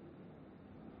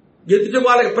 ఎదుటి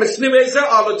వాళ్ళకి ప్రశ్న వేసా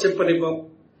ఆలోచింపనివ్వం.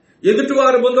 ఎదుటి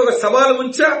వారి ముందు ఒక సవాలు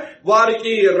ఉంచా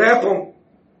వారికి రేపం.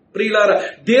 ప్రియులారా,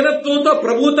 దీనత్వంతో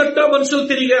ప్రభు తట్ట మనుషులు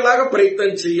తిరిగేలాగా ప్రయత్నం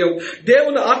చెయ్యం.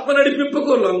 దేవుని ఆత్మ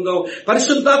నడిపింపుకు లొంగం.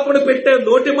 పరిశుద్ధాత్మను పెట్టే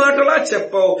నోటి మాటలా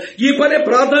చెప్పం. ఈ పని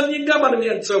ప్రాధాన్యంగా మనం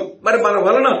ఎంచం. మరి మన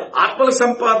వలన ఆత్మల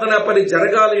సంపాదన పని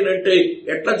జరగాలి అంటే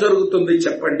ఎట్లా జరుగుతుంది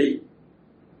చెప్పండి?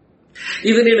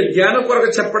 ఇది నేను జ్ఞానం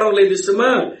కొరకు చెప్పడం లేదు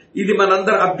సుమా, ఇది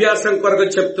మనందరి అభ్యాసం కొరకు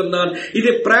చెప్తున్నాను.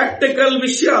 ఇది ప్రాక్టికల్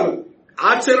విషయాలు,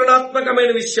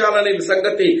 ఆచరణాత్మకమైన విషయాలనే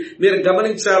సంగతి మీరు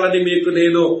గమనించాలని మీకు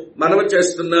నేను మనవి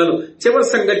చేస్తున్నాను. చివరి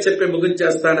సంగతి చెప్పి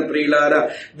ముగించేస్తాను ప్రియులారా.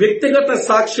 వ్యక్తిగత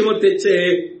సాక్ష్యము తెచ్చే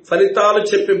ఫలితాలు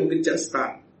చెప్పి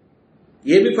ముగించేస్తాను.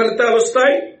 ఏమి ఫలితాలు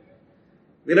వస్తాయి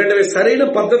వినండి. సరైన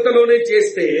పద్ధతిలోనే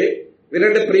చేస్తే,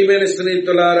 వినండి ప్రియమైన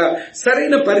స్నేహితులారా,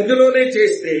 సరైన పరిధిలోనే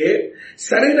చేస్తే,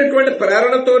 సరైనటువంటి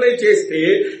ప్రేరణతోనే చేస్తే,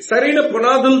 సరైన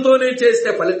పునాదులతోనే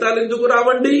చేస్తే ఫలితాలు ఎందుకు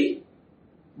రావండి?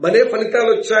 భలే ఫలితాలు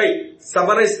వచ్చాయి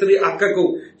సమరయ స్త్రీ అక్కకు.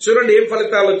 చూడండి ఏం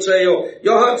ఫలితాలు వచ్చాయో.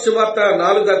 యోహాను సువార్త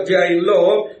 4వ అధ్యాయంలో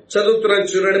చదువుతున్నాను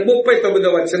చూడండి,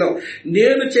 39వ వచనం.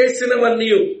 నేను చేసినవన్నీ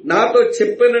నాతో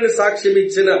చెప్పనని సాక్ష్యం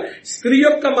ఇచ్చిన స్త్రీ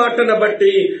యొక్క మాటను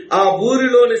బట్టి ఆ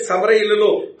ఊరిలోని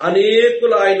సమరయులలో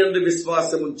అనేకులు ఆయనందు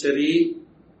విశ్వాసం ఉంచరి.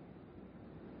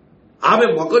 ఆమె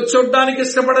ముఖం చూడడానికి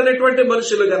ఇష్టపడనటువంటి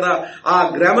మనుషులు కదా ఆ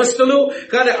గ్రామస్తులు.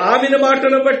 కానీ ఆమెను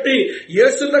మాటను బట్టి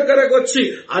యేసు దగ్గరకు వచ్చి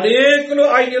అనేకులు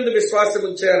ఆయన యందు విశ్వాసం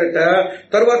ఉంచారట.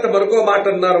 తర్వాత మరొక మాట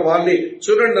అన్నారు వాళ్ళే.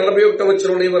 చూడండి 41వ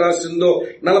వచనంలో ఏమి రాసిందో.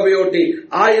 41,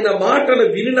 ఆయన మాటలు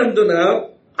వినినందున,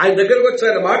 ఆయన దగ్గరకు వచ్చి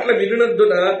ఆయన మాటలు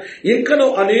వినినందున ఇంకను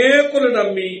అనేకులు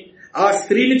నమ్మి ఆ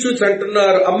స్త్రీని చూసి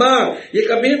అంటున్నారు, అమ్మా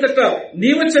ఇక మీదట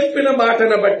నీవు చెప్పిన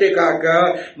మాటను బట్టే కాక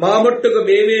మా మట్టుకు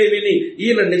మేమే విని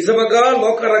ఈయన నిజముగా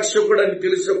లోకరక్షకుడని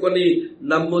తెలుసుకొని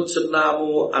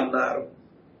నమ్ముచున్నాము అన్నారు.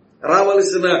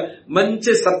 రావలసిన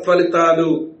మంచి సత్ఫలితాలు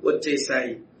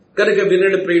వచ్చేశాయి. కనుక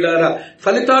వినండి ప్రియులారా,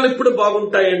 ఫలితాలు ఎప్పుడు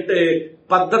బాగుంటాయంటే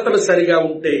పద్ధతులు సరిగా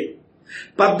ఉంటే.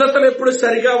 పద్ధతులు ఎప్పుడు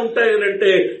సరిగా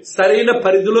ఉంటాయనంటే సరైన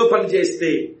పరిధిలో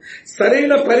పనిచేస్తే.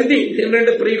 సరైన పరిధి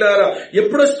ఏంటంటే ప్రియులారా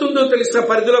ఎప్పుడు వస్తుందో తెలుసా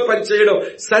పరిధిలో పనిచేయడం?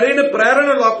 సరైన ప్రేరణ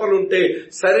లోపలుంటే.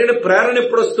 సరైన ప్రేరణ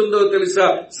ఎప్పుడు వస్తుందో తెలుసా?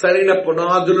 సరైన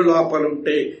పునాదులు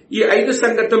లోపలుంటే. ఈ 5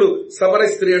 సంగతులు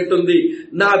సమరయ స్త్రీ అంటుంది.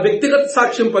 నా వ్యక్తిగత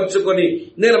సాక్ష్యం పంచుకొని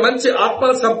నేను మంచి ఆత్మ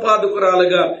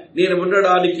సంపాదకురాలుగా నేను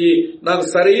ఉండడానికి నాకు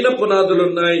సరైన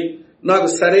పునాదులున్నాయి, నాకు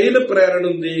సరైన ప్రేరణ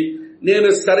ఉంది, నేను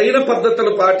సరైన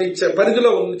పద్ధతులు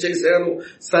పరిధిలో చేశాను,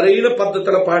 సరైన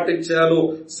పద్ధతులు పాటించాను,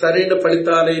 సరైన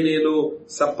ఫలితాలే నేను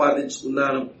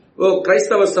సంపాదించుకున్నాను. ఓ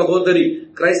క్రైస్తవ సహోదరి,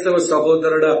 క్రైస్తవ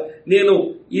సహోదరుడా, నేను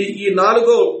ఈ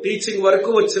 4వ టీచింగ్ వరకు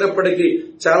వచ్చినప్పటికీ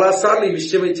చాలాసార్లు ఈ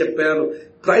విషయమే చెప్పాను.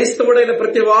 క్రైస్తవుడైన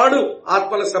ప్రతి వాడు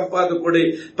ఆత్మల సంపాదకుడే.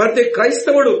 ప్రతి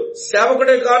క్రైస్తవుడు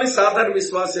సేవకుడే కాని సాధారణ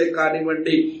విశ్వాసే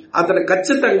కానివ్వండి, అతను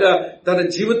ఖచ్చితంగా తన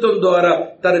జీవితం ద్వారా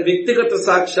తన వ్యక్తిగత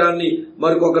సాక్ష్యాన్ని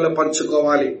మరొకరు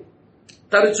పంచుకోవాలి.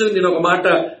 తరచూ నేను ఒక మాట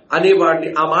అనేవాడిని.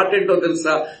 ఆ మాట ఏంటో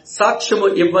తెలుసా? సాక్ష్యము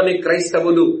ఇవ్వని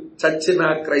క్రైస్తవులు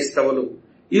చచ్చిన క్రైస్తవులు.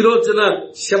 ఈ రోజున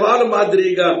శవాల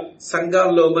మాదిరిగా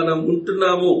సంఘాల్లో మనం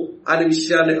ఉంటున్నాము అనే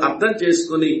విషయాన్ని అర్థం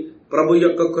చేసుకుని ప్రభు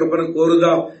యొక్క కృపను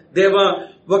కోరుదాం. దేవా,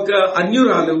 ఒక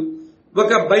అన్యురాలు,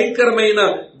 ఒక భయంకరమైన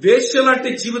వేశ్య లాంటి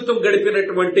జీవితం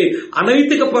గడిపినటువంటి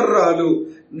అనైతిక పరురాలు,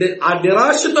 ఆ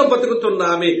నిరాశతో బతుకుతున్న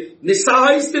ఆమె,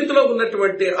 నిస్సహాయ స్థితిలో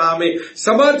ఉన్నటువంటి ఆమె,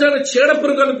 సమాజాన్ని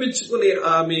చీడపురుగు అనిపించుకునే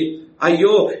ఆమె,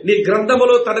 అయ్యో నీ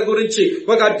గ్రంథములో తన గురించి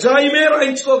ఒక అధ్యాయమే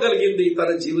రాయించుకోగలిగింది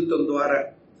తన జీవితం ద్వారా.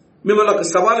 మిమ్మల్ని ఒక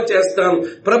సవాలు చేస్తాను.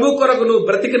 ప్రభు కొరకు నువ్వు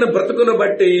బ్రతికిన బ్రతుకును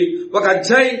బట్టి ఒక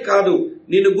అధ్యాయం కాదు,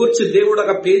 నిన్ను గూర్చి దేవుడు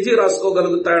ఒక పేజీ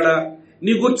రాసుకోగలుగుతాడా?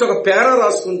 నీ గూర్చి ఒక పేర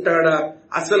రాసుకుంటాడా?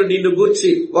 అసలు నిన్ను గూర్చి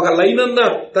ఒక లైన్ అన్నా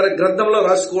తన గ్రంథంలో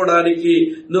రాసుకోవడానికి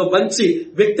నువ్వు మంచి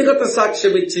వ్యక్తిగత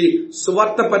సాక్ష్యం ఇచ్చి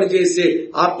సువార్త పనిచేసే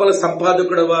ఆత్మల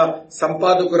సంపాదకుడవా,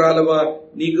 సంపాదకురాలవా?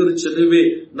 నీ గురించి నువ్వే,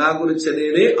 నా గురించి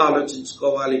నేనే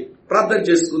ఆలోచించుకోవాలి.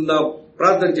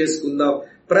 ప్రార్థన చేసుకుందాం.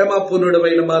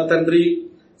 ప్రేమపూర్ణుడమైన మా తండ్రి,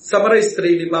 సమరయ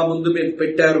స్త్రీని మా ముందు మీరు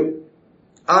పెట్టారు.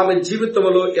 ఆమె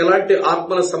జీవితంలో ఎలాంటి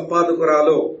ఆత్మల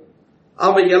సంపాదకురాలో,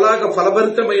 ఆమె ఎలాగ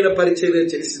ఫలభరితమైన పరిచర్య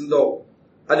చేసిందో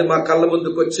అది మా కళ్ళ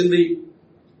ముందుకు వచ్చింది.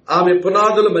 ఆమె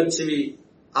పునాదులు మంచివి,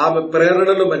 ఆమె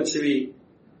ప్రేరణలు మంచివి,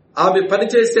 ఆమె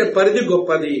పనిచేసే పరిధి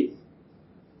గొప్పది,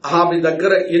 ఆమె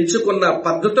దగ్గర ఎంచుకున్న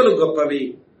పద్ధతులు గొప్పవి,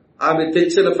 ఆమె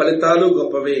తెచ్చిన ఫలితాలు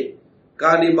గొప్పవే.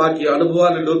 కానీ మాకు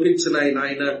అనుభవాలు లోపించినాయి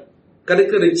నాయన.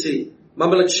 కనికరించి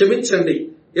మమ్మల్ని క్షమించండి.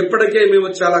 ఇప్పటికే మేము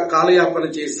చాలా కాలయాపన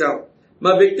చేశాం.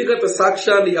 మా వ్యక్తిగత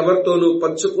సాక్ష్యాన్ని ఎవరితోనూ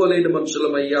పంచుకోలేని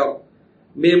మనుషులమయ్యాం.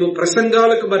 మేము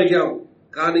ప్రసంగాలకు మరిగాం,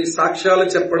 కానీ సాక్ష్యాలు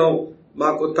చెప్పడం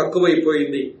మాకు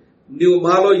తక్కువైపోయింది. నీవు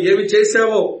మాలో ఏమి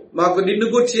చేశావో, మాకు నిన్ను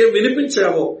గూర్చి ఏం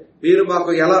వినిపించావో, మీరు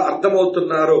మాకు ఎలా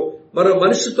అర్థమవుతున్నారో మరో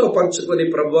మనిషితో పంచుకొని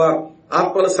ప్రభువా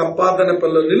ఆత్మల సంపాదన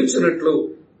పనిలో నిలిచినట్లు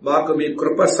మాకు మీ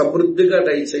కృప సమృద్ధిగా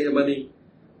దయచేయమని,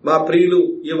 మా ప్రియులు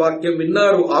ఈ వాక్యం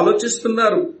విన్నారు,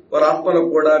 ఆలోచిస్తున్నారు, వారి ఆత్మలకు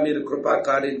కూడా మీరు కృపా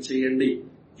కార్యం చేయండి,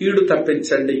 కీడు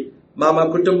తప్పించండి. మా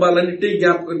కుటుంబాలన్నింటినీ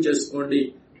జ్ఞాపకం చేసుకోండి.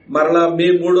 మరలా మే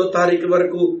 3వ తారీఖు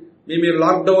వరకు మీరు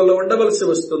లాక్డౌన్ లో ఉండవలసి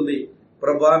వస్తుంది.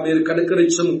 ప్రభువా మీరు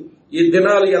కనుకరించుము. ఈ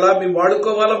దినాలు ఎలా మేము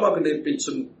వాడుకోవాలో మాకు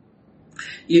నేర్పించుము.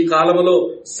 ఈ కాలంలో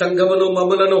సంఘమును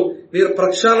మమ్ములను మీరు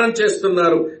ప్రక్షాళన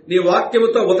చేస్తున్నారు, నీ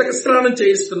వాక్యముతో ఉతక స్నానం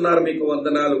చేయిస్తున్నారు. మీకు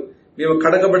వందనాలు. మేము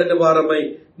కడగబడిన వారమై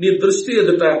నీ దృష్టి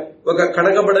ఎదుట ఒక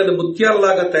కడగబడిన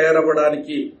ముత్యాల్లాగా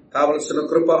తయారవ్వడానికి కావలసిన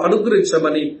కృప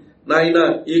అనుగ్రహించమని నాయన,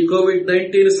 ఈ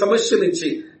కోవిడ్-19 సమస్య నుంచి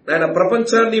నాయన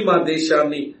ప్రపంచాన్ని, మా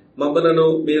దేశాన్ని, మమ్మలను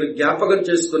మీరు జ్ఞాపకం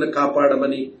చేసుకుని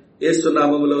కాపాడమని యేసు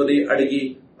నామములోనే అడిగి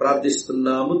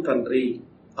ప్రార్థిస్తున్నాము తండ్రి.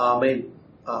 ఆమేన్.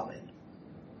 ఆమేన్.